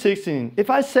 3:16, if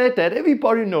I said that,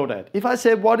 everybody know that. If I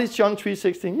said, what is John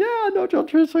 3:16? Yeah, I know John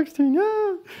 3:16,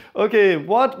 yeah. Okay,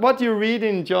 what do you read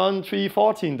in John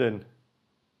 3:14 then?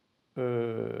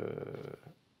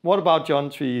 What about John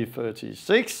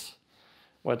 3:36?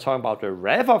 We're talking about the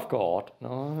wrath of God.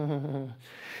 No.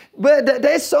 But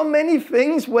there's so many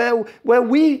things where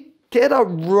we get a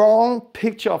wrong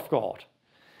picture of God.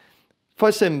 For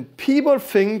example, people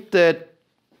think that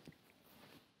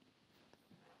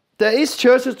there is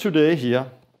churches today here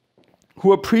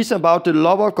who are preaching about the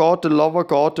love of God, the love of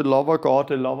God, the love of God,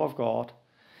 the love of God.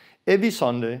 Every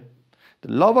Sunday.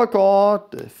 The love of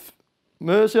God, the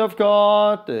mercy of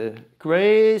God, the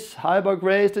grace, hyper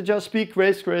grace, they just speak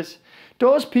grace, grace.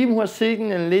 Those people who are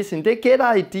sitting and listening, they get the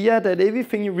idea that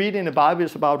everything you read in the Bible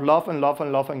is about love and love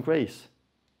and love and grace.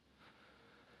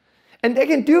 And they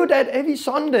can do that every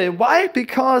Sunday. Why?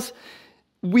 Because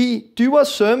we do a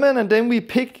sermon and then we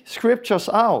pick scriptures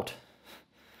out.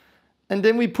 And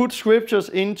then we put scriptures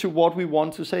into what we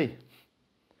want to say.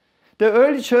 The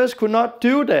early church could not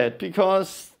do that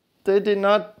because they did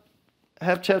not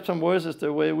have chapters and verses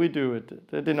the way we do it.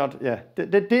 They did not, they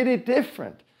did it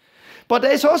different. But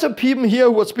there's also people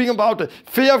here who are speaking about the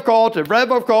fear of God, the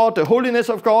wrath of God, the holiness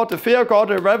of God, the fear of God,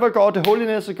 the wrath of God, the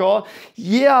holiness of God,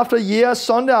 year after year,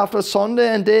 Sunday after Sunday,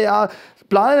 and they are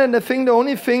blind and they think the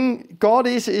only thing God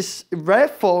is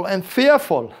wrathful and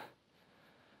fearful.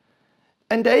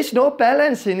 And there is no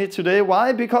balance in it today.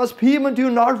 Why? Because people do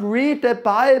not read the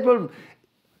Bible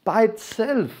by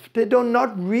itself. They do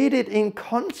not read it in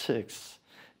context,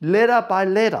 letter by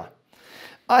letter.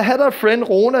 I had a friend,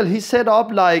 Ronald, he set up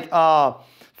like a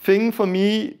thing for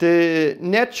me, the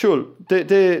nature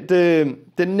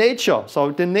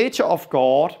of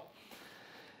God,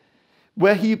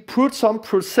 where he put some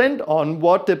percent on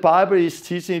what the Bible is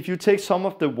teaching. If you take some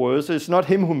of the verses, it's not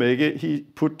him who made it, he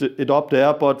put it up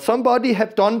there, but somebody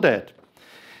have done that.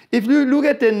 If you look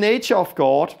at the nature of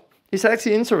God, it's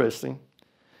actually interesting.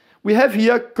 We have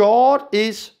here, God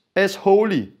is as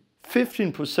holy,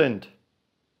 15%.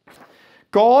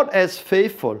 God as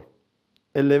faithful,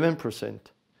 11%.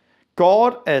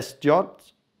 God as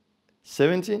just,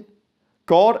 17.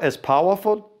 God as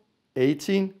powerful,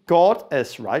 18. God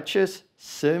as righteous,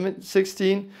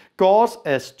 16. God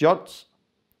as just,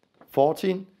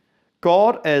 14.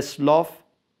 God as love,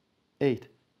 8.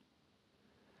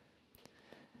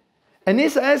 And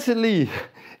it's actually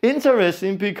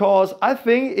interesting because I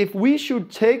think if we should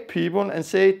take people and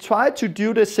say, try to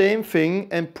do the same thing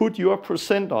and put your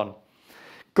percent on.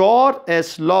 God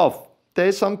as love,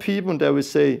 there's some people that will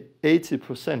say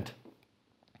 80%.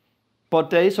 But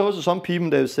there is also some people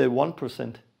that will say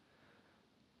 1%.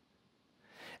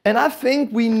 And I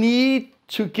think we need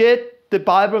to get the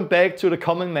Bible back to the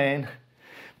common man.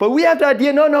 But we have the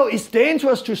idea, no, it's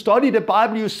dangerous to study the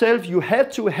Bible yourself. You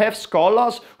have to have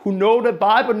scholars who know the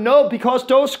Bible. No, because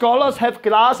those scholars have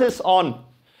glasses on.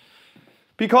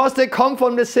 Because they come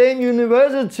from the same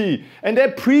university and they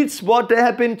preach what they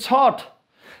have been taught.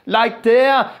 Like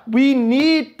there, we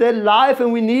need the life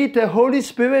and we need the Holy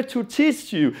Spirit to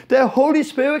teach you. The Holy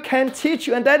Spirit can teach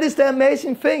you, and that is the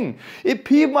amazing thing. If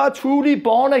people are truly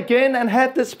born again and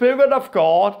have the Spirit of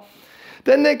God,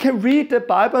 then they can read the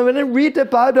Bible. And when they read the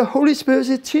Bible, the Holy Spirit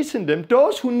is teaching them.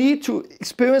 Those who need to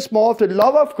experience more of the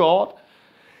love of God,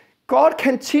 God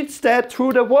can teach that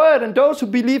through the Word. And those who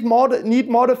believe more, need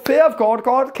more the fear of God,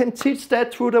 God can teach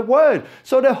that through the Word.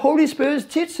 So the Holy Spirit is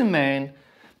teaching man.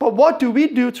 But what do we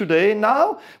do today?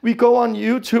 Now we go on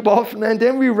YouTube often and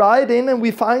then we write in and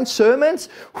we find sermons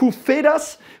who fit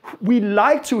us, we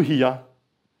like to hear.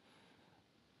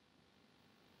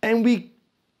 And we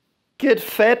get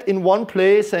fed in one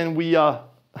place and we are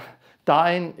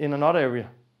dying in another area.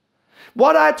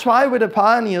 What I try with the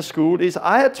Pioneer School is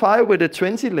I try with the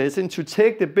 20 lesson to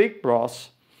take the big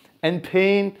brush and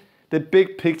paint the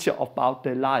big picture about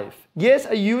their life. Yes,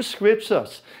 I use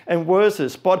scriptures and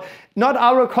verses, but not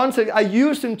out of context. I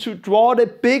use them to draw the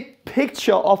big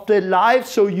picture of their life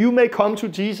so you may come to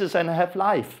Jesus and have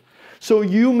life. So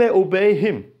you may obey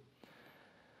Him.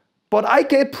 But I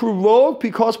get provoked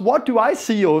because what do I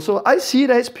see also? I see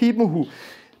there's people who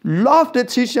love the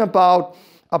teaching about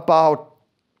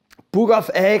Book of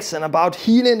Acts and about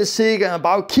healing the sick and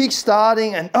about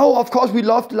kickstarting. And of course we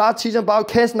love the last teaching about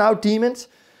casting out demons.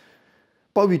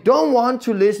 But we don't want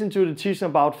to listen to the teaching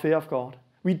about fear of God.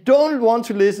 We don't want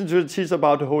to listen to the teaching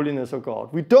about the holiness of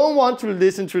God. We don't want to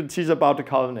listen to the teaching about the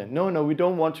covenant. No, we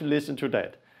don't want to listen to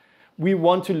that. We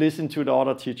want to listen to the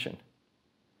other teaching.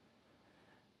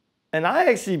 And I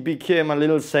actually became a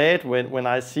little sad when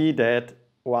I see that.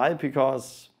 Why?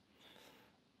 Because,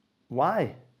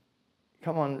 why?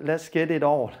 Come on, let's get it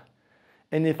all.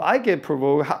 And if I get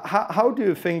provoked, how do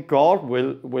you think God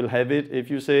will have it if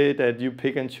you say that you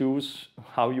pick and choose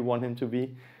how you want him to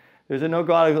be? You say, no,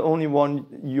 God, I only want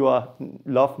your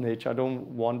love nature. I don't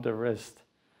want the rest.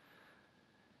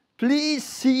 Please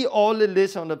see all the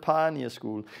lessons on the Pioneer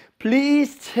School.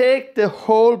 Please take the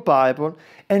whole Bible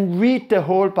and read the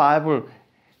whole Bible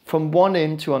from one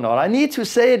end to another. I need to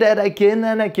say that again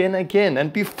and again and again.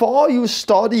 And before you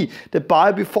study the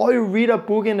Bible, before you read a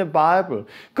book in the Bible,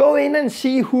 go in and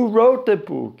see who wrote the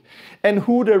book and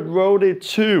who they wrote it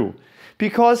to.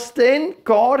 Because then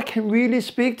God can really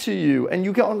speak to you and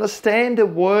you can understand the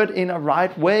word in a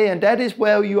right way. And that is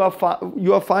where you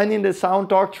are finding the sound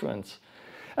doctrines.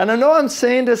 And I know I'm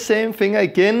saying the same thing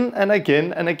again and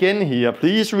again and again here.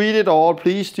 Please read it all.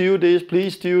 Please do this.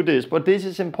 Please do this. But this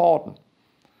is important.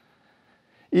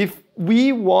 If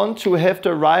we want to have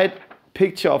the right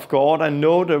picture of God and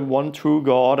know the one true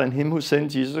God and him who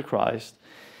sent Jesus Christ,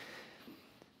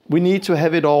 we need to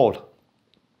have it all.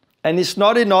 And it's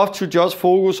not enough to just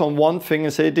focus on one thing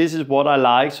and say, this is what I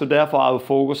like, so therefore I will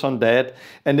focus on that.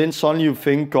 And then suddenly you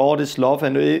think God is love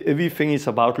and everything is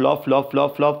about love, love,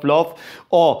 love, love, love.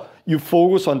 Or you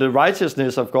focus on the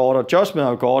righteousness of God or judgment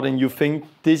of God and you think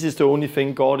this is the only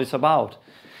thing God is about.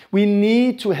 We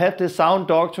need to have the sound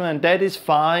doctrine, and that is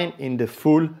fine in the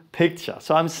full picture.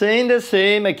 So I'm saying the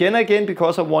same again and again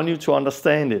because I want you to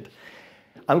understand it.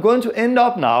 I'm going to end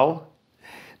up now.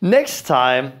 Next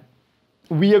time,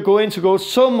 we are going to go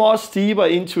so much deeper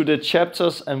into the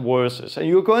chapters and verses. And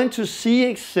you're going to see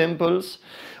examples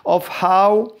of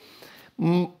how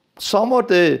some of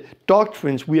the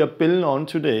doctrines we are building on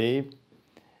today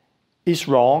is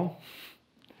wrong.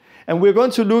 And we're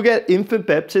going to look at infant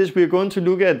baptism. We're going to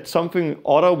look at something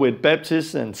other with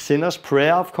baptism and sinner's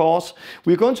prayer, of course.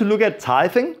 We're going to look at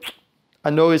tithing. I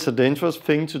know it's a dangerous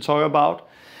thing to talk about.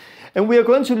 And we are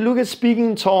going to look at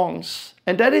speaking in tongues.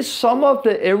 And that is some of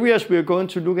the areas we are going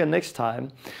to look at next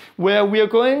time, where we are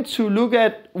going to look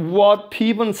at what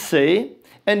people say,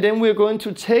 and then we're going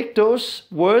to take those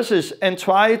verses and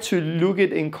try to look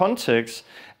it in context,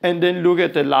 and then look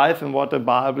at the life and what the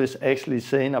Bible is actually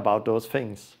saying about those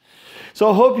things.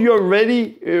 So I hope you're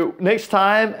ready next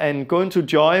time and going to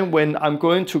join when I'm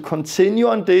going to continue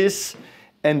on this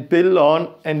and build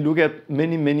on and look at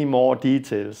many, many more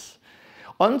details.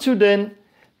 Until then,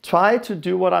 try to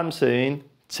do what I'm saying.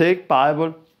 Take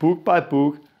Bible book by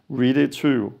book, read it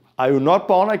through. Are you not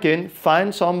born again?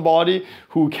 Find somebody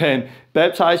who can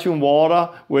baptize you in water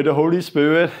with the Holy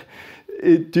Spirit.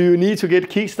 Do you need to get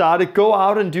kick-started? Go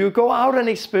out and do. Go out and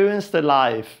experience the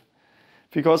life.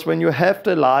 Because when you have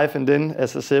the life and then,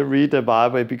 as I said, read the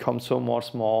Bible, it becomes so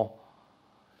much more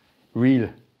real.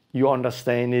 You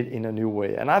understand it in a new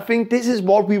way. And I think this is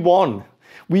what we want.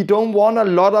 We don't want a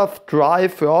lot of dry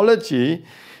theology,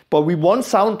 but we want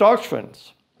sound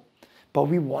doctrines. But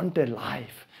we want the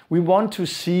life. We want to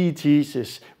see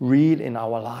Jesus real in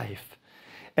our life.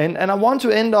 And I want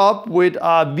to end up with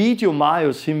a video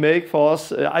Marius he made for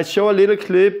us. I show a little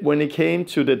clip when it came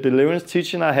to the deliverance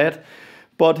teaching I had.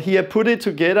 But he had put it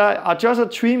together, just a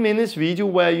 3-minute video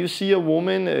where you see a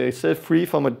woman set free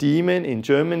from a demon in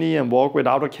Germany and walk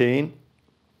without a cane.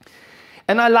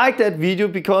 And I like that video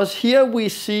because here we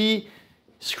see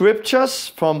scriptures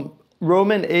from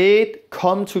Romans 8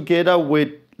 come together with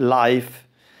life.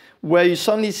 Where you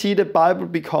suddenly see the Bible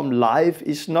become life.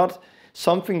 It's not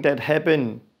something that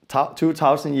happened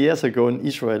 2,000 years ago in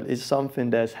Israel. It's something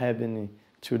that's happening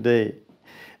today.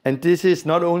 And this is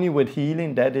not only with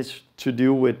healing, that is to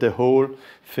do with the whole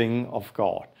thing of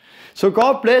God. So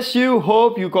God bless you.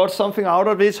 Hope you got something out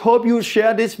of this. Hope you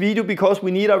share this video because we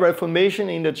need a reformation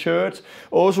in the church.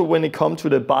 Also when it comes to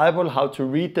the Bible, how to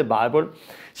read the Bible.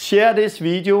 Share this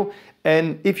video.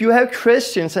 And if you have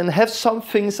questions and have some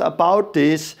things about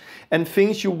this and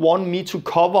things you want me to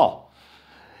cover,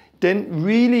 then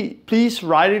really, please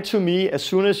write it to me as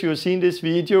soon as you've seen this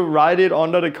video. Write it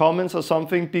under the comments or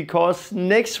something, because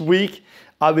next week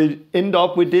I will end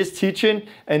up with this teaching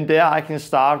and there I can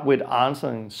start with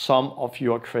answering some of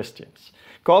your questions.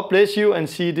 God bless you and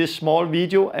see this small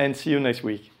video and see you next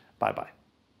week. Bye bye.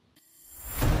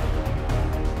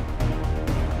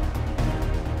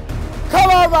 Come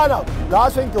on right now.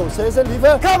 Last thing go. Citizen, leave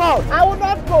her. Come on. I will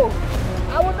not go.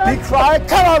 I will not. Be quiet.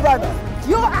 Come on right now.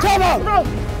 You are. Come on.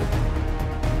 No.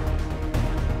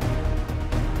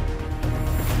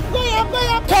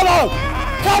 Come on!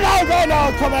 Come on right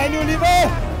now! Come on, you leave her!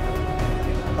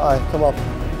 Alright, come on.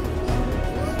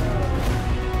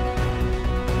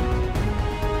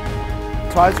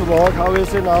 Try to walk. How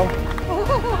is it now?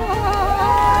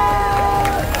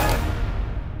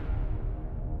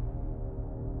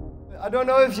 I don't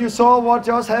know if you saw what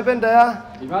just happened there.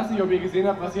 Ich weiß nicht, ob ihr gesehen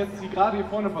habt, was jetzt gerade hier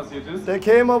vorne passiert ist. There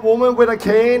came a woman with a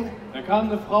cane. Da kam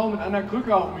eine Frau mit einer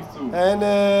Krücke auf mich zu.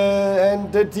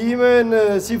 And the demon,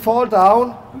 she fall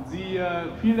down. Und sie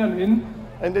fiel dann hin.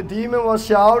 And the demon was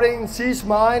shouting, she's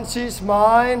mine, she's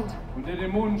mine. Und der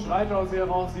Dämon schreit aus ihr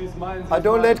raus, sie ist mein, sie I ist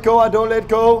don't mein. let go, I don't let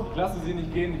go. Ich lasse sie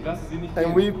nicht gehen, ich lasse sie nicht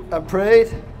And gehen. we prayed.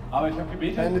 Aber ich habe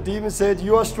gebetet. And the demon said,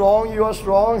 you are strong, you are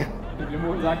strong. Der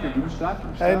Dämon sagte, du bist stark, du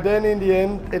bist stark. And then in the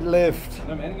end, it left.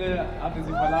 Und am Ende hat sie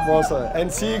verlassen. Was her. And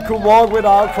she could walk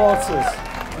without crutches.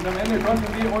 Und am Ende konnte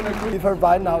sie ohne Krücke. Leave her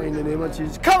right now in the name of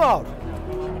Jesus. Come out!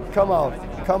 Come out!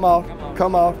 Come out!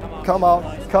 Come out! Come out!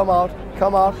 Come out!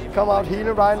 Come out! Come out! Heal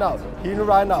her right now! Heal her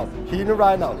right now! Heal her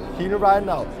right now! Heal her right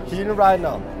now! Heal her right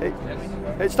now! Hey!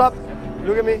 Hey! Stop!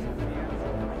 Look at me!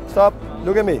 Stop!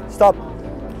 Look at me! Stop!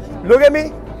 Look at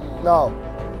me! Now.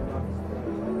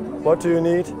 What do you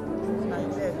need? My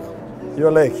leg.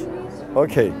 Your leg.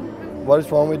 Okay. What is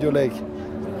wrong with your leg?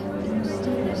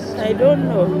 I don't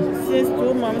know. Since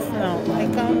 2 months now, I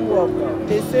can't walk.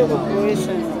 They say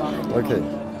operation. Okay.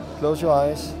 Close your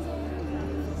eyes.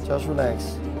 Just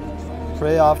relax.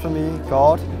 Pray after me.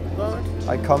 God, God,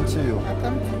 I come to you. I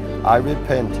come to you. I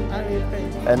repent. I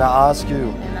repent. And I ask you,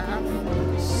 And I ask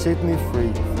you set me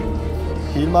free.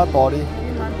 Heal my body. to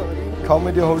heal my body. Come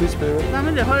with the Holy Spirit. Come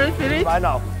in the Holy Spirit. Right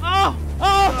now. Oh!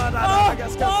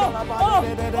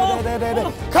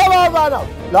 Come on right now.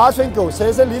 Last thing go.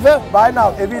 Says a liver. Right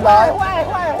now. Every lie.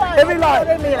 Why? Every lie.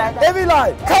 Why me like that? Every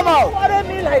lie. Come out. Why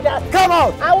me like that? Come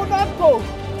out. I will not go.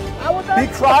 I will not Be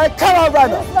quiet. Come out right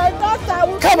now. It's my daughter. I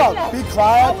will Come kill out. her. Be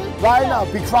quiet I will kill right her. now.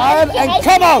 Be quiet I and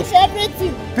come out. finish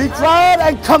everything. Be quiet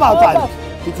and come out right now.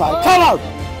 Be quiet. Oh. Come out.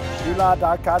 Come out.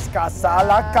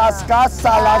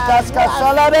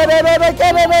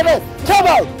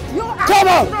 You are Come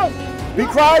out. strong. Be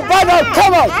quiet right now.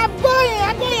 Come out. I'm going.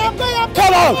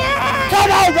 Come out.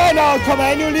 Come out right now.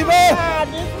 Command you, liver.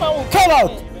 This one will Come kill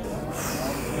out. me.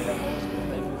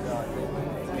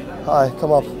 Hi,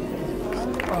 come up.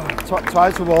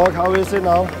 Try to walk. How is it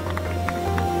now?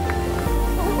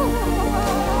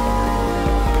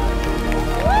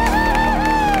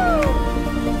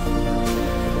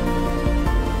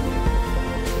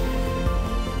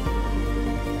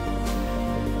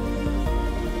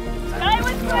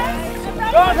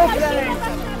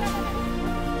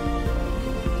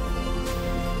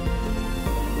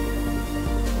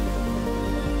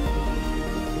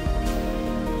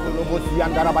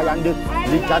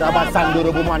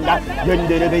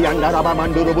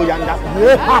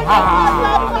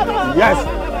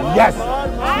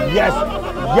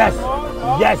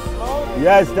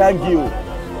 Yes, thank you.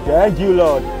 Thank you,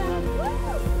 Lord.